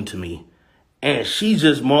talking to me, and she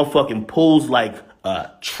just motherfucking pulls like a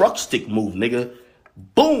truck stick move, nigga.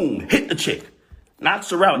 Boom, hit the chick, knocks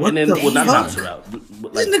her out, and then not knocks her out.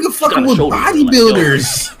 Like, this nigga fucking with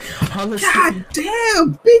bodybuilders. Like, God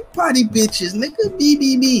damn, big body bitches, nigga.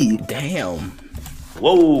 BBB. Damn.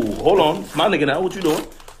 Whoa, hold on, my nigga. Now what you doing?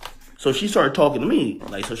 So she started talking to me,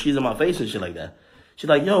 like, so she's in my face and shit like that. She's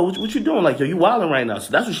like, yo, what you doing? Like, yo, you wilding right now. So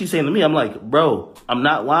that's what she's saying to me. I'm like, bro, I'm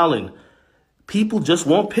not wilding. People just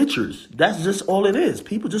want pictures. That's just all it is.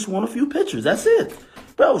 People just want a few pictures. That's it.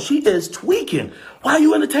 Bro, she is tweaking. Why are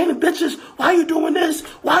you entertaining bitches? Why are you doing this?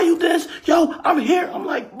 Why are you this? Yo, I'm here. I'm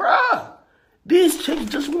like, bruh, these chicks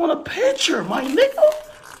just want a picture, my nigga.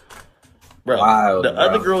 Bro,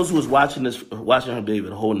 other girls who was watching her baby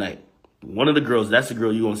the whole night, one of the girls, that's the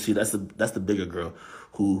girl you're gonna see. That's the bigger girl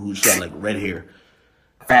who's got like red hair.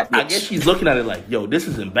 Fat bitch. I guess she's looking at it like, yo, this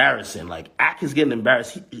is embarrassing. Like, Ak is getting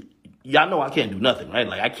embarrassed. y'all know I can't do nothing, right?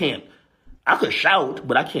 Like I could shout,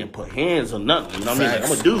 but I can't put hands on nothing. You know what I mean?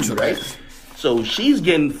 Like, I'm a dude, right? So she's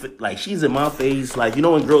getting, like, she's in my face. Like, you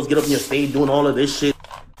know when girls get up on your stage doing all of this shit?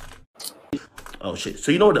 Oh, shit.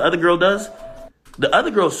 So you know what the other girl does? The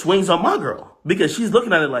other girl swings on my girl because she's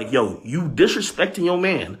looking at it like, yo, you disrespecting your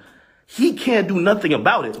man. He can't do nothing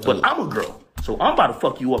about it, but I'm a girl. So I'm about to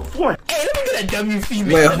fuck you up for him. Hey, let me get a W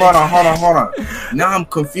female. Wait, hold on. Now I'm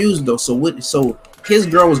confused, though. So his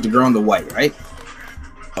girl was the girl in the white, right?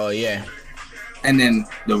 Oh, yeah. And then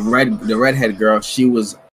the redhead girl, she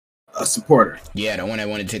was a supporter. Yeah, the one that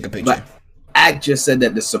wanted to take a picture. But Act just said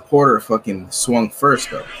that the supporter fucking swung first,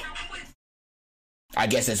 though. I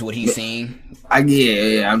guess that's what he's saying.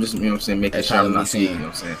 Yeah. I'm just, you know what I'm saying, making sure I'm not saying. You know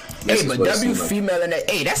what I'm saying? Hey, but W female in that.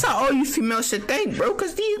 Hey, that's how all you females should think, bro.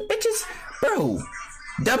 Cause these bitches, bro.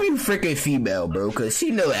 W freaking female, bro. Cause she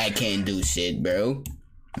know I can't do shit, bro.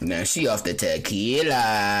 Now she off the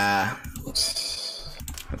tequila.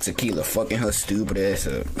 Tequila fucking her stupid ass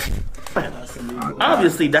up.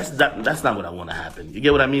 Obviously, that's not what I want to happen. You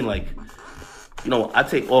get what I mean? Like, you know, I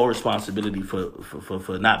take all responsibility for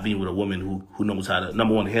not being with a woman who knows how to,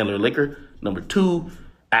 number one, handle her liquor, number two,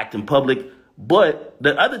 act in public. But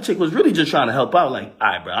the other chick was really just trying to help out. Like, all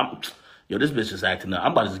right, bro, this bitch is acting up.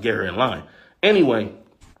 I'm about to just get her in line. Anyway,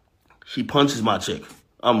 she punches my chick.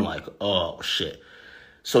 I'm like, oh shit.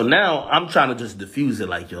 So now I'm trying to just diffuse it,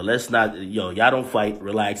 like, yo, y'all don't fight,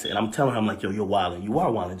 relax. And I'm telling her, I'm like, yo, you're wilding. You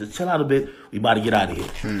are wilding. Just chill out a bit. We about to get out of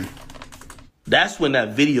here. That's when that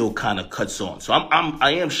video kind of cuts on. So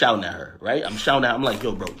I am shouting at her, right? I'm like,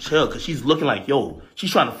 yo, bro, chill. Cause she's looking like, yo,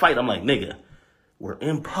 she's trying to fight. I'm like, nigga, we're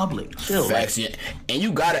in public. Chill. Facts, yeah. And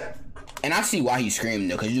you gotta, and I see why he's screaming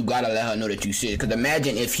though, cause you gotta let her know that you serious. Cause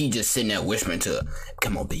imagine if he just sitting there whispering to her,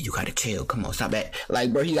 come on, baby, you gotta chill. Come on, stop that.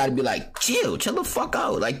 Like, bro, he gotta be like, chill the fuck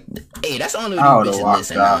out. Like, hey, that's only you bitches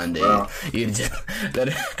listen nowadays. You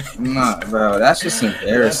just, nah, bro, that's just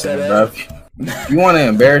embarrassing, bro. If you want to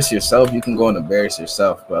embarrass yourself, you can go and embarrass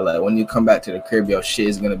yourself. But like when you come back to the crib, your shit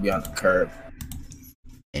is gonna be on the curb.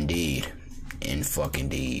 Indeed, in fucking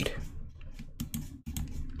deed.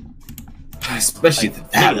 Especially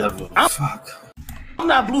at that level. I'm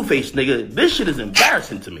not Blueface, nigga. This shit is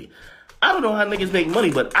embarrassing to me. I don't know how niggas make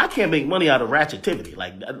money, but I can't make money out of ratchetivity.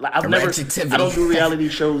 Like I don't do reality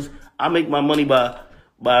shows. I make my money by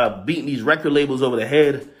beating these record labels over the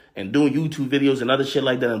head and doing YouTube videos and other shit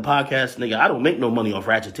like that and podcasts. Nigga, I don't make no money off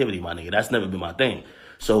ratchetivity, my nigga. That's never been my thing.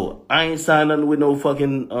 So I ain't signed nothing with no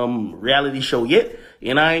fucking reality show yet,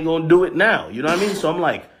 and I ain't gonna do it now. You know what I mean? So I'm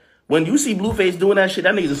like, when you see Blueface doing that shit,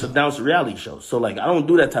 that nigga just announced a reality show. So like, I don't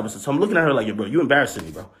do that type of stuff. So I'm looking at her like, yo, bro, you embarrassing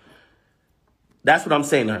me, bro. That's what I'm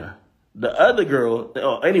saying to her. The other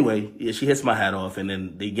girl, anyway, yeah, she hits my hat off, and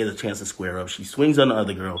then they get a chance to square up. She swings on the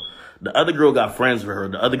other girl. The other girl got friends with her.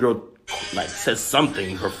 The other girl, like, says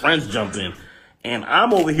something. Her friends jump in. And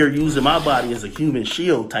I'm over here using my body as a human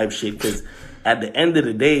shield type shit, because at the end of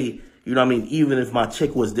the day, you know what I mean, even if my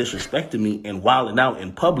chick was disrespecting me and wilding out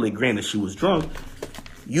in public, granted she was drunk,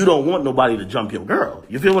 you don't want nobody to jump your girl.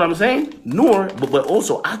 You feel what I'm saying? But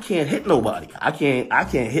also, I can't hit nobody. I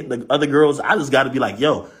can't hit the other girls. I just got to be like,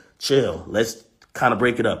 yo, chill. Let's kind of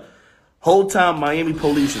break it up. Whole time, Miami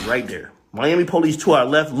police is right there. Miami police to our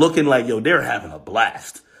left looking like, yo, they're having a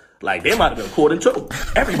blast. Like, they might have been recording too.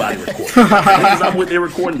 Everybody recording. Niggas I'm with, they're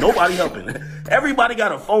recording. Nobody helping. Everybody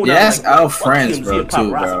got a phone. Yeah, that's like, our friends, bro,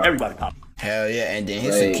 too, bro. Everybody popping. Hell yeah, and then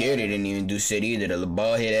his security didn't even do shit either. The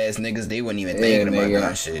bald head ass niggas, they wasn't even thinking about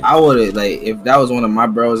that shit. I would've, like, if that was one of my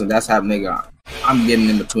bros and that's how nigga, I'm getting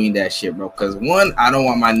in between that shit, bro. Cause one, I don't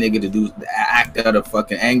want my nigga to act out of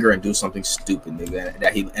fucking anger and do something stupid, nigga,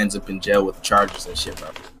 that he ends up in jail with charges and shit, bro.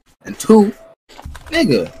 And two,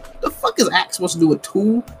 nigga, the fuck is Axe supposed to do with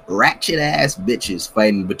two ratchet ass bitches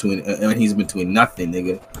fighting between, and he's between nothing,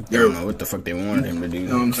 nigga. I don't know what the fuck they wanted him to do. You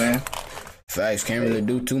know what I'm saying? Facts, can't really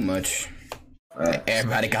do too much. Right.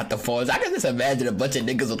 Everybody got the phones. I can just imagine a bunch of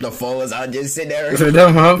niggas with the phones out just sitting there.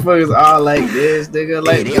 Them motherfuckers all like this, nigga.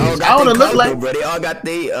 Like, they all got their look like, bro. They all got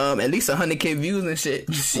they at least 100K views and shit.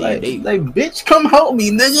 Like, bitch, come hold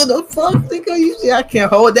me, nigga. The fuck, nigga? You see, I can't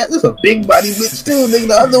hold that. This is a big body bitch too, nigga.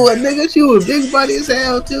 The other one, nigga, she was big body as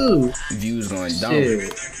hell too. Views going down.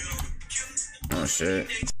 Oh shit.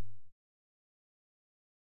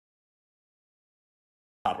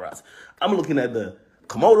 I'm looking at the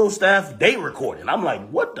Komodo staff, they recording. I'm like,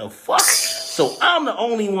 what the fuck? So I'm the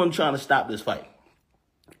only one trying to stop this fight.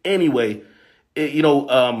 Anyway, they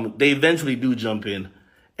eventually do jump in.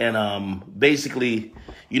 And basically,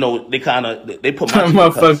 they put my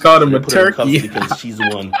motherfucker called him a turkey because she's the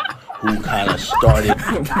one who kind of started. wait.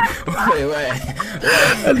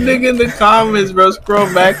 A nigga in the comments, bro.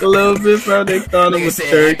 Scroll back a little bit, bro. They called him a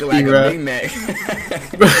turkey, like bro. A Big Mac.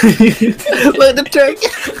 Look the turkey.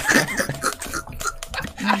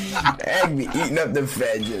 Egg be eating up the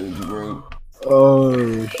fat jokes, bro.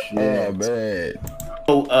 Oh shit. Oh man.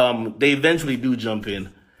 So they eventually do jump in,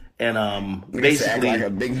 and basically, like a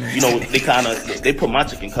Big Mac. you know, they put my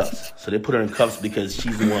chick in cuffs. So they put her in cuffs because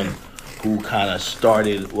she's the one who kind of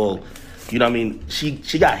started. Well, you know what I mean? She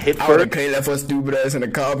got hit I would have first. can't left her stupid ass in the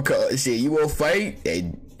cop car. Shit, you won't fight?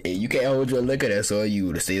 Hey, you can't hold your liquor. That's all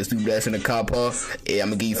you. To say your stupid ass in the car park. Hey, I'm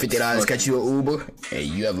gonna give you $50, catch you an Uber. Hey,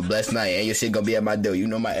 you have a blessed night, and your shit gonna be at my door. You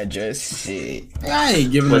know my address. Shit. I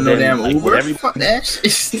ain't giving her no damn Uber. Fuck that shit.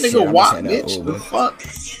 Nigga walk, bitch. The fuck?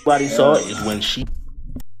 Everybody saw it is when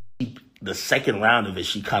the second round of it,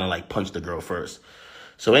 she kind of like punched the girl first.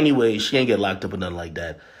 So anyway, she ain't get locked up or nothing like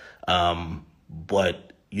that.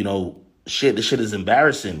 But you know, this shit is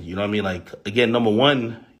embarrassing. You know what I mean? Like, again, number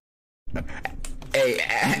one. Hey,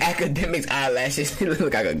 Akademiks eyelashes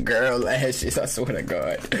look like a girl lashes. I swear to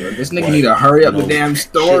God. This nigga need to hurry up the damn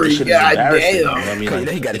story. God damn. You know what I mean?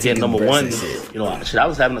 Like, again, number one, you know, I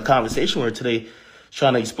was having a conversation with her today,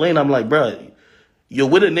 trying to explain. I'm like, bro, you're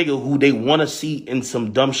with a nigga who they want to see in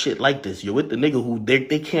some dumb shit like this. You're with the nigga who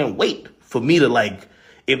they can't wait for me to, like,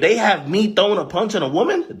 if they have me throwing a punch on a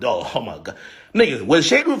woman, oh my God. Nigga, when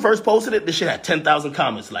Shade Room first posted it, this shit had 10,000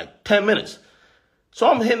 comments, like 10 minutes. So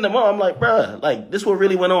I'm hitting them up. I'm like, bruh, like, this what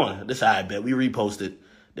really went on. This, I bet. We reposted.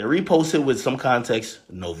 They reposted with some context,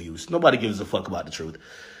 no views. Nobody gives a fuck about the truth.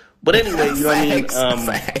 But anyway, you know what I mean?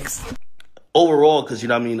 Facts. Overall, because, you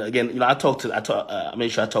know what I mean? Again, you know, I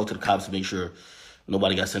made sure I talked to the cops to make sure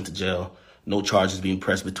nobody got sent to jail. No charges being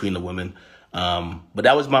pressed between the women. But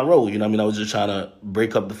that was my role, you know what I mean? I was just trying to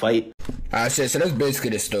break up the fight. Alright, so that's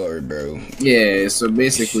basically the story, bro. Yeah, so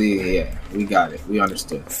basically, yeah, we got it. We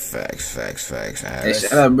understood. Facts. Hey,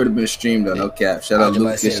 shout out Brother Been Streamed though, no cap. Shout out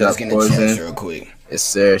Lucas, shout out Poison. Real quick. Yes,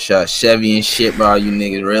 sir. Shout out Chevy and shit, bro. You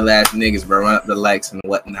niggas, real ass niggas, bro. Run up the likes and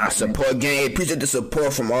whatnot. Support gang. Appreciate the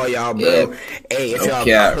support from all y'all, bro. Yeah. Hey, if y'all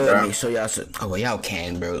could make sure y'all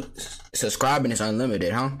can, bro. Subscribing is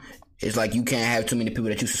unlimited, huh? It's like you can't have too many people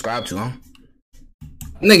that you subscribe to, huh?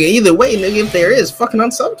 Nigga, either way, nigga, if there is, fucking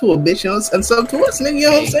unsub to a bitch and unsub to us, nigga, you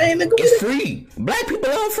know what I'm saying, nigga? It's free. Black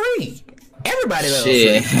people love free. Everybody loves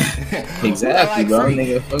shit. Free. Exactly, bro.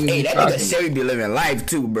 Nigga, hey, that nigga Sherry be living life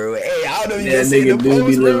too, bro. Hey, I don't know if you that nigga do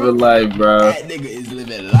be living life, bro. That nigga is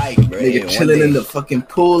living life, bro. Nigga chilling in the fucking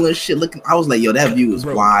pool and shit. Looking, I was like, yo, that view is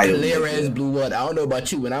wild. Clear as blue water. I don't know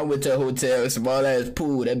about you. When I went to a hotel, small ass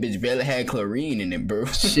pool, that bitch barely had chlorine in it, bro.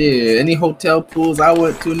 Shit, any hotel pools I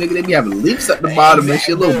went to, nigga, they be having leaks at the bottom and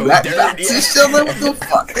shit, little black dots and shit. Like, what the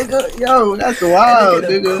fuck, nigga? Yo, that's wild,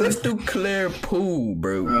 nigga. Crystal clear pool,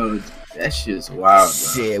 bro. That shit's wild,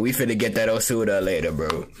 bro. Shit, we finna get that Osuda later,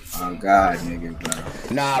 bro. Oh, God, nigga,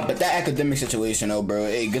 bro. Nah, but that academic situation, though, bro.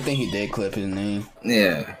 Hey, good thing he did clip his name.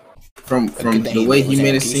 Yeah. From the way he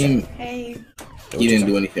made it seem, he didn't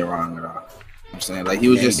do anything wrong at all. You know what I'm saying? Like, he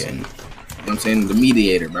was just, you know what I'm saying, the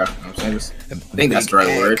mediator, bro. You know what I'm saying? I think that's the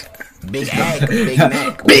right word. Big Ack, Big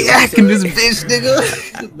Mac. Big Ack in this bitch,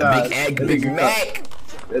 nigga. Big Ack, Big Mac.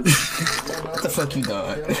 What the fuck you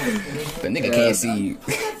got? The nigga can't see you.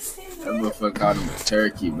 That motherfucker called him a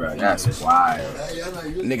turkey, bro. That's wild.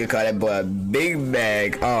 Nigga called that boy a Big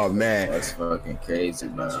Bag. Oh, man. That's fucking crazy,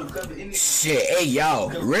 bro. Shit, hey, y'all.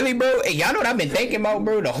 Really, bro? Hey, y'all know what I've been thinking about,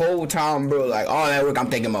 bro? The whole time, bro. Like, all that work, I'm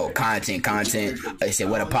thinking about content. Like I said,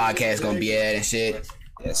 what a podcast gonna be at and shit.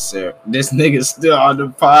 Yes, sir. This nigga still on the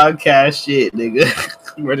podcast shit,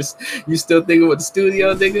 nigga. You still thinking with the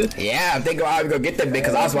studio, nigga? Yeah, I'm thinking how we gonna get that bit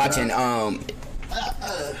because I was watching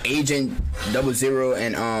Agent 00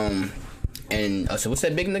 and so what's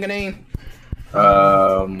that big nigga name?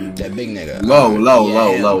 That big nigga. Low.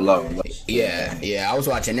 Yeah. I was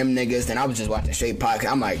watching them niggas, then I was just watching straight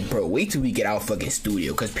podcast. I'm like, bro, wait till we get out fucking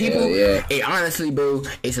studio, cause people, hey, honestly, bro,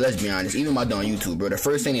 let's be honest. Even my on YouTube, bro, the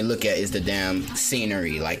first thing they look at is the damn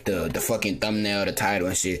scenery, like the fucking thumbnail, the title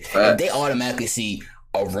and shit. If they automatically see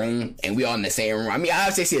a room and we all in the same room. I mean, I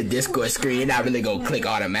obviously see a Discord screen. They're not really gonna click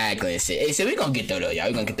automatically and shit. Hey, so we gonna get there though, y'all.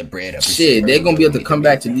 We gonna get the bread up. Shit, they're gonna be able to come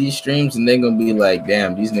back to these streams and they're gonna be like,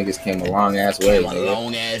 damn, these niggas came a long ass way.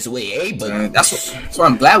 Hey, but that's why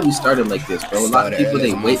I'm glad we started like this, bro. A lot of people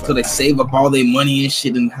they wait till they save up all their money and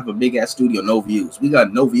shit and have a big ass studio, no views. We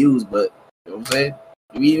got no views, but you know what I'm saying?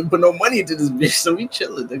 We didn't put no money into this bitch, so we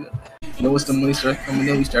chilling, nigga. You know, once the money starts coming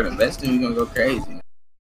in, we start investing, we gonna go crazy.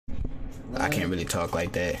 I can't really talk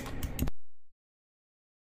like that.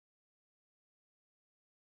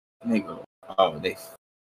 Nigga, oh, they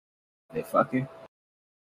fucking.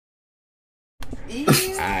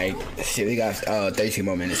 Alright, shit, we got 32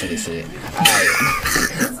 more minutes of this shit. Alright.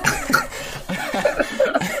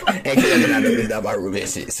 And cause I know this is about room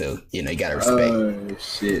shit, so you know you gotta respect. Oh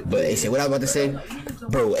shit. But hey, shit, what I was about to say,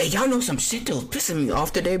 bro? Hey, y'all know some shit that was pissing me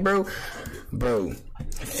off today, bro. Bro,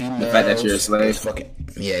 females, the fact that you're a slave.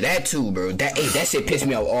 Yeah, that too, bro. That shit pissed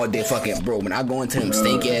me off all day, fucking, bro. When I go into them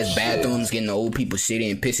stinky ass bathrooms, getting the old people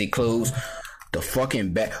shitty and pissy clothes, the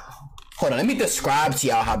fucking bad. Hold on, let me describe to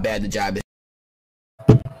y'all how bad the job is.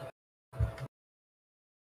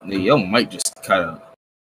 Nigga, your mic just cut out.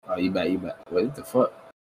 Oh, you back. What the fuck?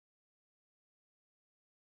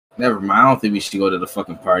 Never mind. I don't think we should go to the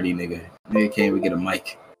fucking party, nigga. Nigga can't even get a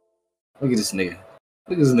mic. Look at this nigga.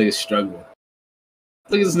 Look at this nigga struggling.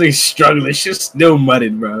 Look at this nigga struggling. Shit's still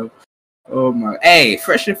mudded, bro. Oh my. Hey,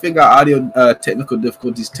 Fresh and Fit got audio technical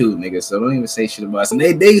difficulties too, nigga. So don't even say shit about us. And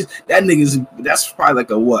that's probably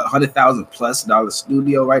like a what, $100,000+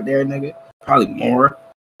 studio right there, nigga. Probably more.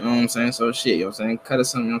 You know what I'm saying? So shit, you know what I'm saying? Cut us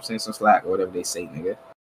some, you know what I'm saying, some slack or whatever they say, nigga.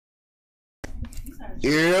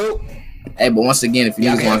 Yo. Hey, but once again, if you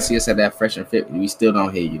want to see us at that Fresh and Fit, we still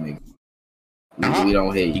don't hear you, nigga. We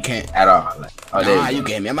don't hear you. You can't at all. Like, you can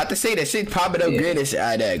hear me. I'm about to say that shit. Pop it up, good and shit. All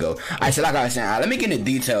right, there you go. All right, so like I was saying, let me get into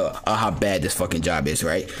detail of how bad this fucking job is,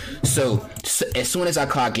 right? So as soon as I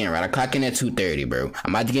clock in, right, I clock in at 2:30, bro.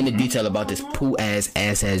 I'm about to get into detail about this poo ass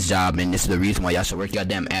job, and this is the reason why y'all should work your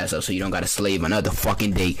damn ass up so you don't gotta slave another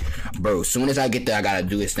fucking day, bro. As soon as I get there, I gotta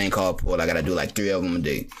do this thing called pull. I gotta do like 3 of them a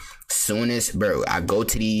day. Soon as, bro, I go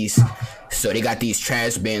to these, so they got these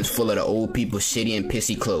trash bins full of the old people shitty and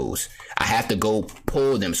pissy clothes. I have to go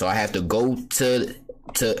pull them, so I have to go to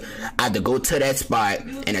that spot,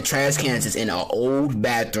 and the trash cans is in an old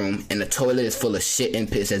bathroom, and the toilet is full of shit and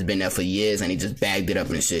piss that's been there for years, and he just bagged it up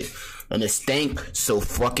and shit, and it stank so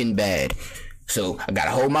fucking bad. So I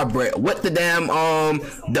gotta hold my breath with the damn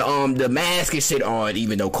the mask and shit on,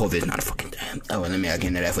 even though COVID is not a fucking damn. Oh, let me get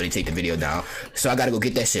into that before they take the video down. So I gotta go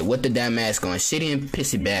get that shit with the damn mask on, shitty and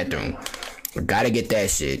pissy bathroom. I gotta get that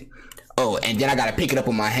shit. Oh, and then I gotta pick it up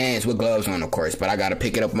with my hands with gloves on, of course. But I gotta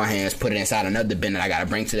pick it up with my hands, put it inside another bin that I gotta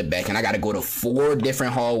bring to the back, and I gotta go to 4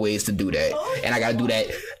 different hallways to do that. And I gotta do that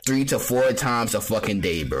 3 to 4 times a fucking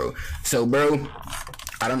day, bro. So, bro,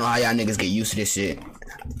 I don't know how y'all niggas get used to this shit.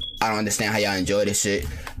 I don't understand how y'all enjoy this shit.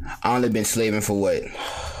 I only been slaving for what?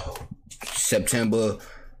 September,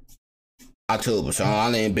 October. So I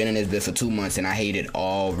only been in this bit for 2 months, and I hate it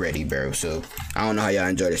already, bro. So I don't know how y'all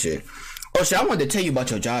enjoy this shit. Oh shit, I wanted to tell you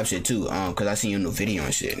about your job shit too, cause I seen your new video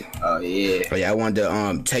and shit. Oh yeah. But yeah, I wanted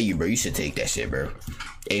to tell you, bro, you should take that shit, bro.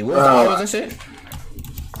 Hey, what was the hours and shit?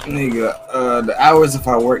 Nigga, the hours if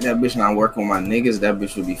I work that bitch and I work with my niggas, that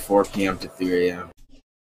bitch would be 4 p.m. to 3 a.m.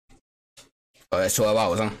 Oh, that's 12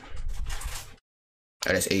 hours, huh?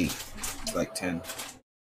 Oh, that's 8. It's like 10.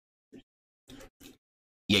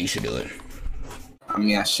 Yeah, you should do it. I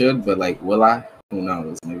mean, I should, but like, will I? Who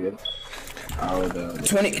knows, nigga?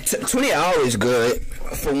 20 hours is good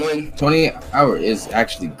for one. 20 hour is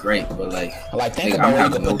actually great, but like think about how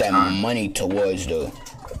you can put that money towards though.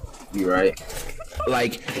 You right?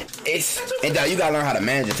 Like it's and you gotta learn how to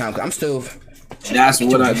manage your time. Cause I'm still. That's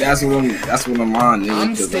what I'm on.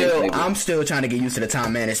 Nigga, I'm still trying to get used to the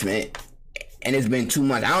time management. And it's been 2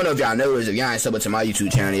 months. I don't know if y'all noticed. If y'all ain't sub up to my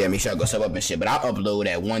YouTube channel yet, make sure I go sub up and shit. But I upload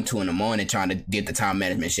at 1, 2 in the morning trying to get the time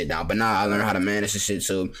management shit down. But now I learn how to manage the shit.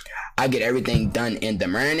 So I get everything done in the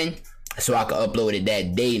morning so I can upload it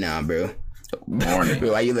that day now, bro. Morning.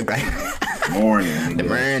 Bro, why you look like... morning. The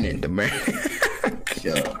morning.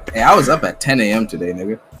 Yo. Hey, I was up at 10 a.m. today,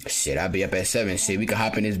 nigga. Shit, I'll be up at 7. Shit, we can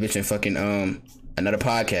hop in this bitch and fucking, another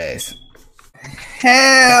podcast.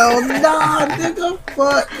 Hell nah, nigga.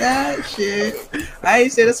 Fuck that shit. I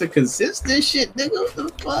ain't say that's a consistent shit, nigga. What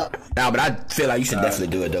the fuck? Nah, but I feel like you should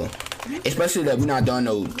definitely do it though. Especially that we're not doing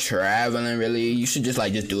no traveling really. You should just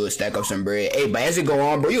do it, stack up some bread. Hey, but as it go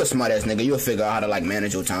on, bro, you a smart ass nigga. You'll figure out how to like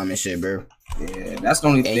manage your time and shit, bro. Yeah, that's the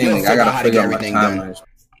only thing. I gotta figure out everything done. Management.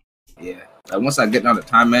 Yeah. Like once I get down to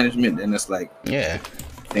time management, then it's like yeah.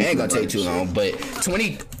 It ain't gonna take too long. But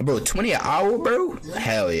 20 an hour, bro?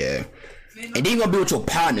 Hell yeah. And then you gonna be with your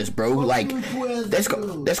partners, bro. Like, that's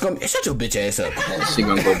gonna shut your bitch ass up. That shit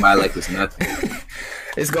gonna go by like it's nothing.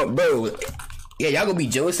 It's gonna, bro. Yeah, y'all gonna be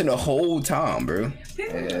jealous the whole time, bro.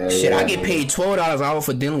 Yeah, shit, I get paid $12 an hour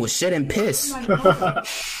for dealing with shit and piss.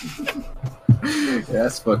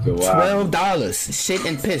 That's fucking wild. $12, shit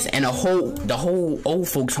and piss, and the whole old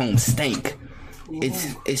folks home stink.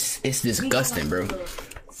 It's disgusting, bro.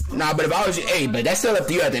 Nah, but if I was you, hey, but that's still up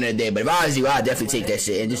to you at the end of the day. But if I was you, I'd definitely take that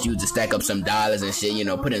shit and just use to stack up some dollars and shit, you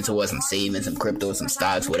know, put it towards some savings, some crypto, some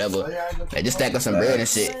stocks, whatever. Like, just stack up some bread and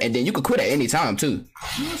shit. And then you could quit at any time, too.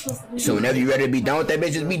 So whenever you're ready to be done with that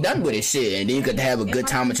bitch, just be done with it, shit. And then you could have a good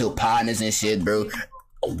time with your partners and shit, bro.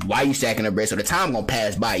 Why you stacking up bread? So the time gonna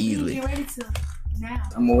pass by easily.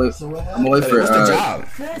 I'm gonna wait for what's the job?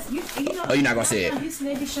 Oh, you're not gonna say it.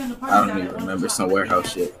 I don't even remember, some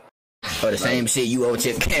warehouse shit. Oh, the same shit you old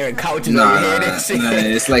chip carrying couches nah, over here and shit. Nah,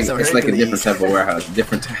 it's like a different type of warehouse.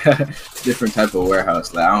 Different type of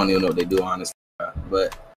warehouse. Like I don't even know what they do honestly,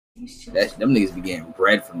 but them niggas be getting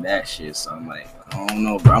bread from that shit. So I'm like, I don't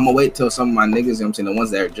know, bro. I'm gonna wait till some of my niggas, you know what I'm saying, the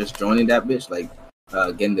ones that are just joining that bitch, like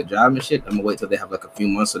getting the job and shit. I'm gonna wait till they have like a few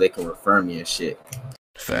months so they can refer me and shit.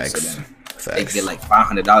 Facts. So they get like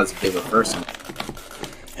 $500 if they refer some.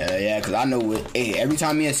 Yeah, cause I know every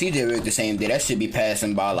time me and CJ work the same day, that shit be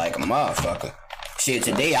passing by like a motherfucker. Shit,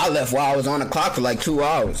 today I left while I was on the clock for like 2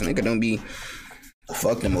 hours. Nigga don't be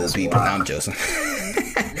fuck them old people. Nah, I'm joking.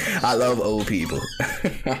 I love old people.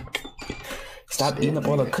 Stop eating up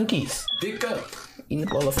all the cookies. Dick up. Eating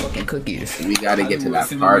up all the fucking cookies. We gotta get to that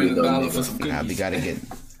party though, nigga. Nah, we gotta get.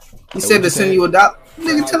 He said to send you $1.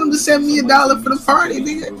 Nigga, tell him to send me $1 for the party,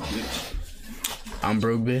 nigga. I'm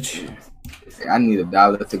broke, bitch. I need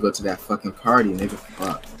 $1 to go to that fucking party, nigga.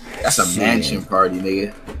 Fuck. That's a mansion party,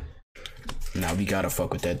 nigga. Nah, we gotta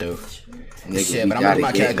fuck with that though. Nigga, shit, but I'm gonna do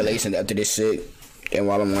my calculations after this shit. And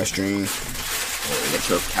while I'm on stream. Get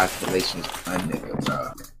your calculations done, nigga,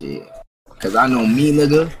 bro. Yeah. Cause I know me,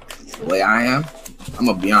 nigga, the way I am, I'm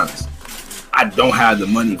gonna be honest. I don't have the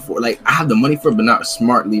money for it. Like, I have the money for it, but not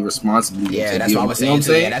smartly, responsibly. Yeah, that's what I was saying. You know what I'm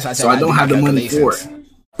saying? Yeah, that's why I said so I don't have the money for it.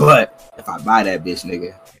 But if I buy that bitch,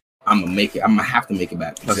 nigga, I'm gonna make it. I'm gonna have to make it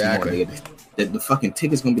back. Plus exactly. More, nigga. The fucking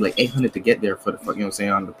ticket's gonna be like $800 to get there for the fuck. You know what I'm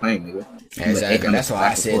saying, on the plane, nigga. Exactly. Like, that's why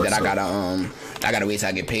I said that I gotta wait till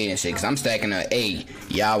I get paid and shit. Cause I'm stacking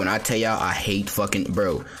y'all. When I tell y'all, I hate fucking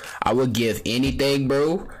bro. I would give anything,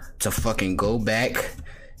 bro, to fucking go back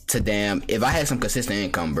to damn. If I had some consistent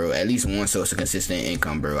income, bro, at least one source of consistent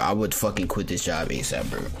income, bro, I would fucking quit this job ASAP,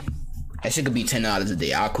 bro. That shit could be $10 a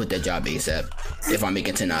day. I'll quit that job ASAP if I'm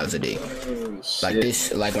making $10 a day. Like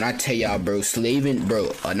this, like when I tell y'all, bro, slaving,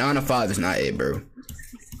 bro, a 9 to 5 is not it, bro.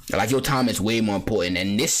 Like your time is way more important,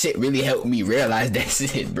 and this shit really helped me realize that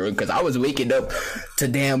shit, bro. Cause I was waking up to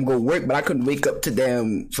damn go work, but I couldn't wake up to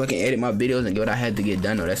damn fucking edit my videos and get what I had to get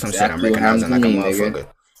done. Though that's some shit I'm recognizing like a motherfucker. Nigga.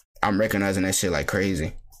 I'm recognizing that shit like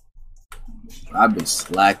crazy. I've been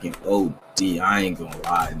slacking OD. I ain't gonna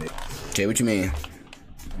lie, nigga. Jay, what you mean?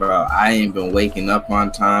 Bro, I ain't been waking up on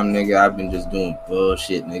time, nigga. I've been just doing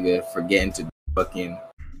bullshit, nigga. Forgetting to fucking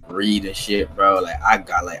read and shit, bro. Like, I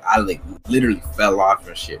literally fell off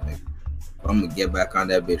and shit, nigga. I'm gonna get back on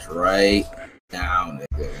that bitch right now,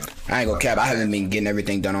 nigga. I ain't gonna cap. I haven't been getting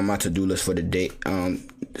everything done on my to-do list for the day.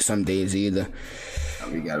 Some days either.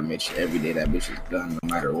 We gotta make sure every day that bitch is done, no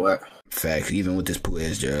matter what. Facts, even with this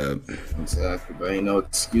poor-ass job. Exactly, but ain't no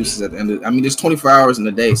excuses at the end of. I mean, there's 24 hours in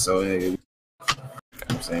the day, so nigga,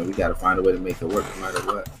 I'm saying we gotta find a way to make it work no matter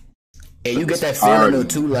what. And you get that feeling though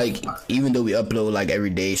too, like even though we upload like every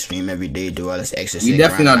day, stream every day, do all this extra shit. We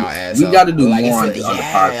definitely not. We gotta do like, more on the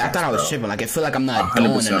podcast. I thought I was tripping. Like I feel like I'm not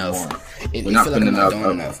doing enough. We're not putting enough.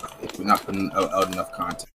 We're not putting out enough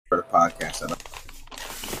content for the podcast at all.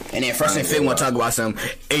 And then first and Fit want to talk about some.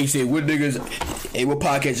 Hey, say what niggas? Hey, what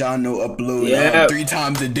podcast y'all know upload 3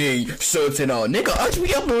 times a day? Shirts and all, nigga. Us we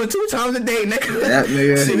upload 2 times a day, nigga. That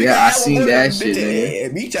nigga. So yeah, I seen that shit, nigga. Yeah,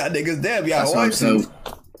 meet y'all niggas there. Y'all that's what I'm saying.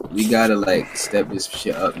 We gotta like step this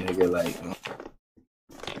shit up, nigga. Like,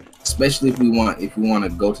 especially if we want to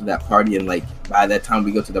go to that party and like by that time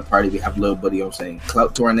we go to the party, we have a little buddy. You know what I'm saying,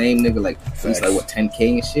 clout to our name, nigga. Like it's like what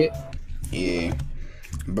 10K and shit. Yeah,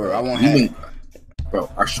 bro. I want bro.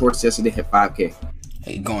 Our shorts yesterday hit 5K.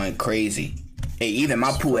 Hey, going crazy. Hey, even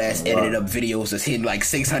my pool ass edited up videos that's hitting like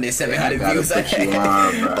 600, 700 views.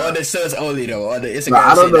 On the shirts only though. On the Instagram. Bro,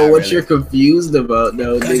 I don't know what you're confused about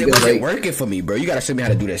though. Because it wasn't working for me, bro. You gotta show me how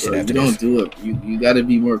to do that shit after this. You don't do it. You gotta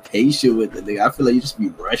be more patient with it, nigga. I feel like you just be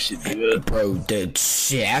rushing, nigga. Bro, the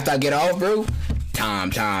shit after I get off, bro.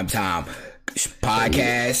 Time.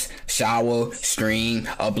 Podcast, shower, stream,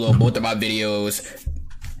 upload both of my videos.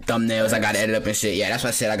 Thumbnails, I gotta edit up and shit. Yeah, that's why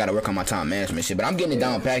I said I gotta work on my time management shit. But I'm getting it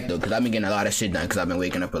down packed though, because I've been getting a lot of shit done because I've been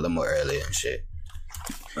waking up a little more earlier and shit.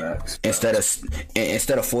 Facts.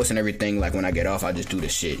 Instead of forcing everything like when I get off, I just do the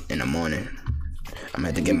shit in the morning. I'm gonna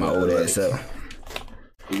have to get my old ass up.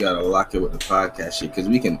 We gotta lock it with the podcast shit because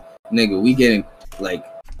we can, nigga. We getting like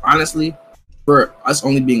honestly, for us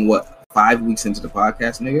only being what 5 weeks into the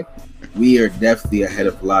podcast, nigga, we are definitely ahead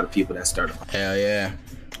of a lot of people that started. Hell yeah.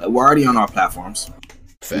 we're already on our platforms.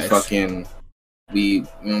 Facts. We you know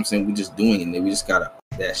what I'm saying? We just doing it. We just gotta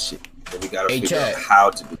that shit. But we gotta figure out how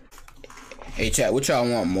to do it. Hey chat, what y'all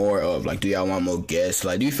want more of? Like, do y'all want more guests?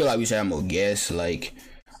 Like, do you feel like we should have more guests? Like,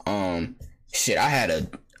 shit, I had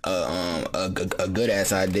a good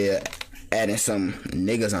ass idea, adding some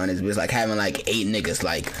niggas on this bitch, like having like 8 niggas,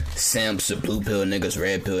 like simps, blue pill niggas,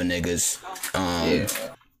 red pill niggas,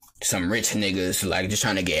 some rich niggas, like just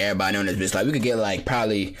trying to get everybody on this bitch. Like, we could get like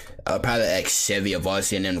probably like Chevy or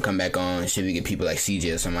Varsity and then come back on. Should we get people like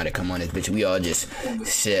CJ or somebody to come on this bitch? We all just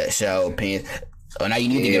share opinions. Oh, now you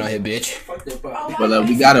need to get on here, bitch. But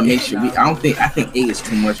we gotta make sure. I think 8 is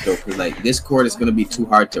too much though, cause like Discord is gonna be too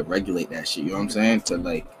hard to regulate that shit. You know what I'm saying?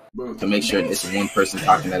 To make sure it's one person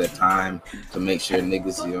talking at a time, to make sure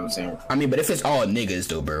niggas, you know what I'm saying? I mean, but if it's all niggas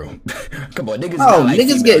though, bro. Come on, niggas. Oh, like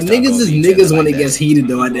niggas is niggas when it gets heated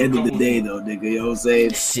though. At the end of the day, though, nigga, you know what I'm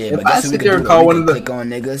saying? Shit, if I sit there and call one of the click on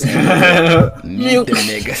niggas, mute them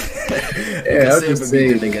niggas. Yeah, I'm just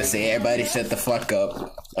saying, niggas. Say everybody shut the fuck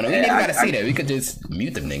up. Oh, no, we ain't gotta say that. We could just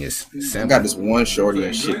mute them niggas. Simple. I got this one shorty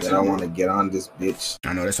and shit that I want to get on this bitch.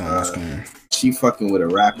 I know that's on my screen. She fucking with a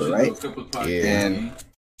rapper, right? Yeah. And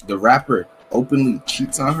the rapper openly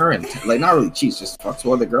cheats on her and like not really cheats, just fucks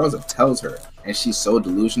with other girls and tells her, and she's so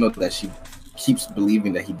delusional that she keeps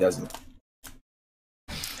believing that he doesn't.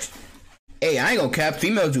 Hey, I ain't gonna cap.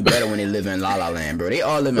 Females do better when they live in La La Land, bro. They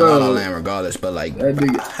all live in La La Land regardless, but like,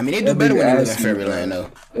 nigga, I mean, they do better when they live in Fairyland, though.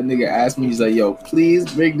 That nigga asked me, he's like, yo,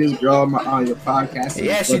 please bring this girl on your podcast.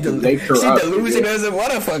 Yeah, she delusional as a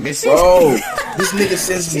motherfucker. Bro, this nigga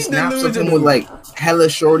sends me snaps of him with like hella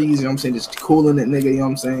shorties, you know what I'm saying, just cooling it, nigga, you know what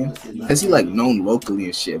I'm saying? Cause he like known locally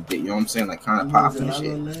and shit a bit, you know what I'm saying, like kind of popping and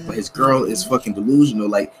shit. But his girl is fucking delusional,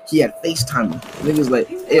 like he had FaceTime. Niggas like,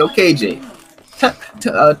 hey, okay, Jay.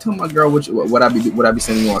 Tell my girl what I be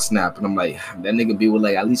sending you on Snap, and I'm like, that nigga be with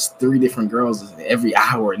like at least 3 different girls every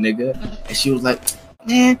hour, nigga. And she was like,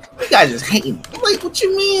 man, you guys just hating. I'm like, what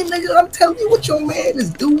you mean, nigga? I'm telling you what your man is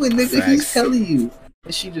doing, nigga. Facts. He's telling you.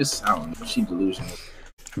 And she just, I don't know, she delusional.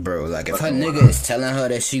 Bro, like if her nigga is telling her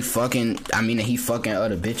that he fucking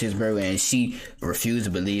other bitches, bro, and she refused to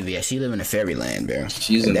believe it, she live in a fairyland, bro.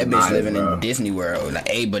 She's in that bitch living in Disney World. Like,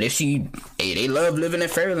 hey, but if they love living in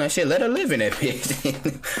fairyland, shit, let her live in that bitch.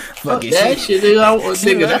 Fuck it, that shit,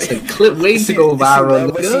 nigga, that's a clip waiting to go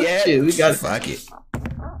viral. Shit, we got fuck it.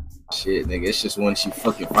 Shit, nigga, it's just when she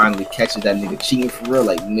fucking finally catches that nigga cheating for real.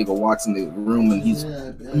 Like, nigga walks in the room and he's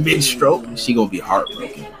mid-stroke, she gonna be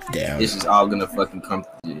heartbroken. Damn. This is all gonna fucking come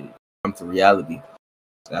to reality.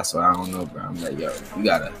 That's why I don't know, bro. I'm like, yo, you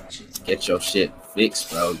gotta get your shit fixed,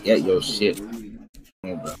 bro. Get your shit,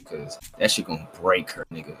 bro, because that shit gonna break her,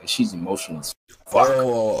 nigga. And she's emotional as fuck.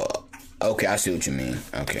 Oh, okay, I see what you mean.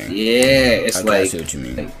 Okay. Yeah, it's okay, like, I see what you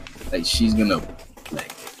mean. Like she's gonna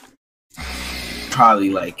like probably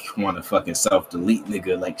like want to fucking self-delete,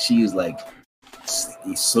 nigga. Like she's like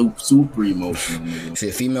he's so super emotional, nigga.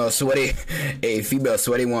 See, female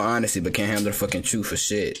sweaty want honesty but can't handle the fucking truth for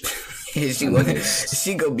shit. she gonna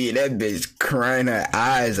be that bitch crying her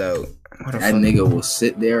eyes out. That nigga will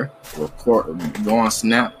sit there, record, go on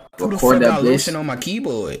Snap, record that bitch. Lotion on my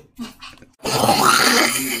keyboard.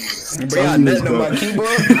 Bring out nothing on my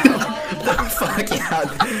keyboard. Fuck y'all.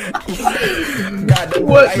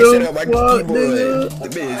 What the fuck,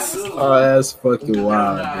 nigga? Oh, that's fucking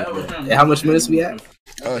wild, nigga. Hey, how much minutes we at?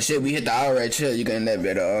 Oh shit, we hit the hour right here. You getting that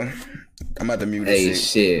bit, I'm about to mute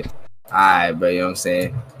this shit. Hey, shit. Alright, bro, you know what I'm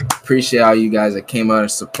saying? Appreciate all you guys that came out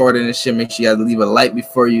and supported this shit. Make sure you guys leave a like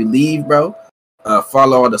before you leave, bro.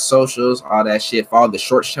 Follow all the socials, all that shit. Follow the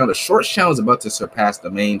short channel. The short channel is about to surpass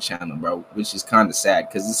the main channel, bro, which is kind of sad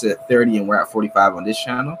because it's at 30 and we're at 45 on this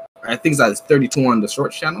channel. I think it's at 32 on the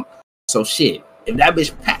short channel. So shit, if that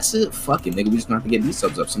bitch passes it, fuck it, nigga. We just gonna have to get these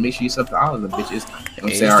subs up. So make sure you sub to all of the bitches. You know what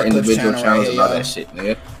I'm saying? Our individual channels and all that shit,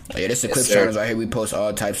 nigga. Yeah, this is the clip channels right here. We post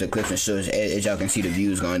all types of clips and shows. As y'all can see, the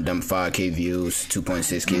views going dumb 5K views,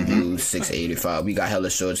 2.6K views, 685. We got hella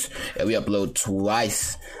shorts, and we upload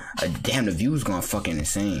twice. Damn, the views going fucking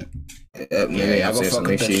insane. Yep, nigga. Yeah, go fuck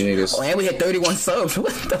make sure you niggas. Oh, and we hit 31 subs.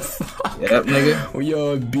 What the fuck? Yep, nigga. We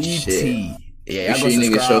on BT. Shit. Yeah, make sure you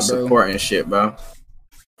niggas show support and shit, bro.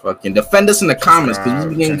 Fucking defend us in the comments, because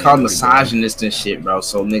we getting called misogynist and shit, bro.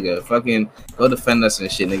 So, nigga, fucking go defend us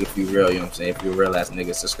and shit, nigga, if you real, you know what I'm saying? If you a real ass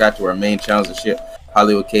nigga. Subscribe to our main channels and shit.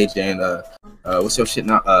 Hollywood KJ and, what's your shit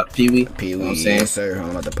now? Pee-wee. Pee-wee, you know what I'm saying? Yes, sir. I'm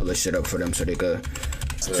about to pull this shit up for them so they could,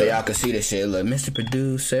 so y'all can see this shit. Look, Mr.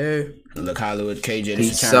 Producer. Look, Hollywood KJ.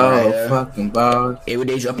 This is so right fucking bald. Hey, what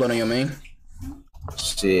days you upload on your main?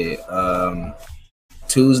 Shit,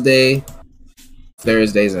 Tuesday,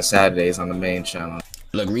 Thursdays, and Saturdays on the main channel.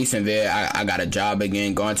 look, recent vid, I got a job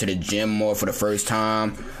again, going to the gym more for the first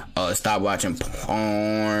time. Stop watching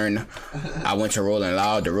porn. I went to Rolling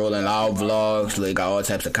Loud, the Rolling Loud vlogs. Like, got all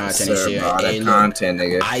types of content and shit. Bro, hey, content,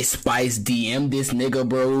 nigga. I Spice DM this nigga,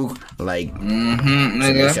 bro. Like, nigga.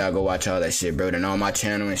 So make sure y'all go watch all that shit, bro. Then on my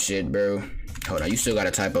channel and shit, bro. Hold on, you still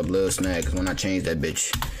gotta type up Lil Snack, cause when I change that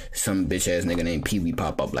bitch, some bitch ass nigga named Pee Wee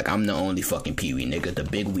pop up. Like, I'm the only fucking Pee Wee, nigga. The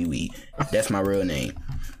big wee wee. That's my real name.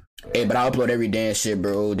 Hey, but I upload every damn shit,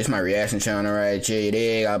 bro. This my reaction channel right here. You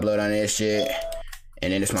dig? I upload on this shit.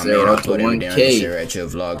 And then it's my main upload every damn shit right here.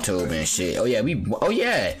 Vlogtober and shit. Oh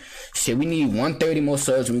yeah. Shit, we need 130 more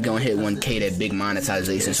subs and we gonna hit 1K, that big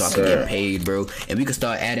monetization, so I can get paid, bro. And we can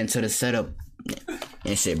start adding to the setup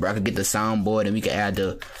and shit, bro. I could get the soundboard and we can add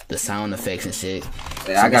the sound effects and shit.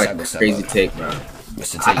 Yeah, so I got a crazy take, bro.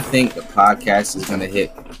 I think the podcast is gonna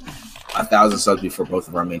hit 1,000 subs before both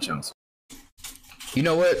of our main channels. You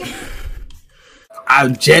know what? I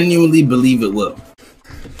genuinely believe it will.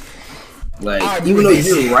 Like, even though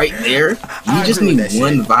you're right there, you just need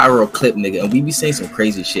one viral clip, nigga, and we be saying some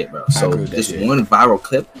crazy shit, bro. So just one viral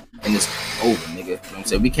clip and it's over, nigga. You know what I'm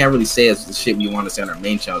saying? We can't really say as the shit we want to say on our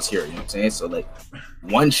main channels here, you know what I'm saying? So like,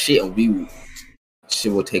 one shit and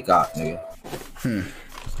shit will take off, nigga.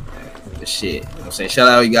 The shit. You know what I'm saying? Shout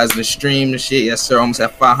out you guys in the stream, the shit. Yes, sir. Almost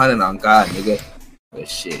at 500 on God, nigga. But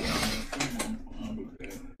shit, you know.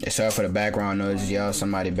 Yeah, sorry for the background noise, y'all.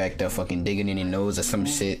 Somebody back there fucking digging in their nose or some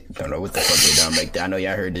shit. Don't know what the fuck they done back there. I know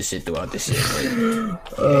y'all heard this shit throughout this shit,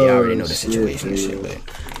 but y'all already know the situation and shit. But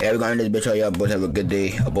yeah, we're gonna end this bitch. All y'all boys have a good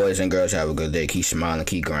day. Boys and girls have a good day. Keep smiling,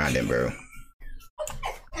 keep grinding, bro.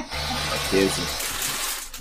 Kids.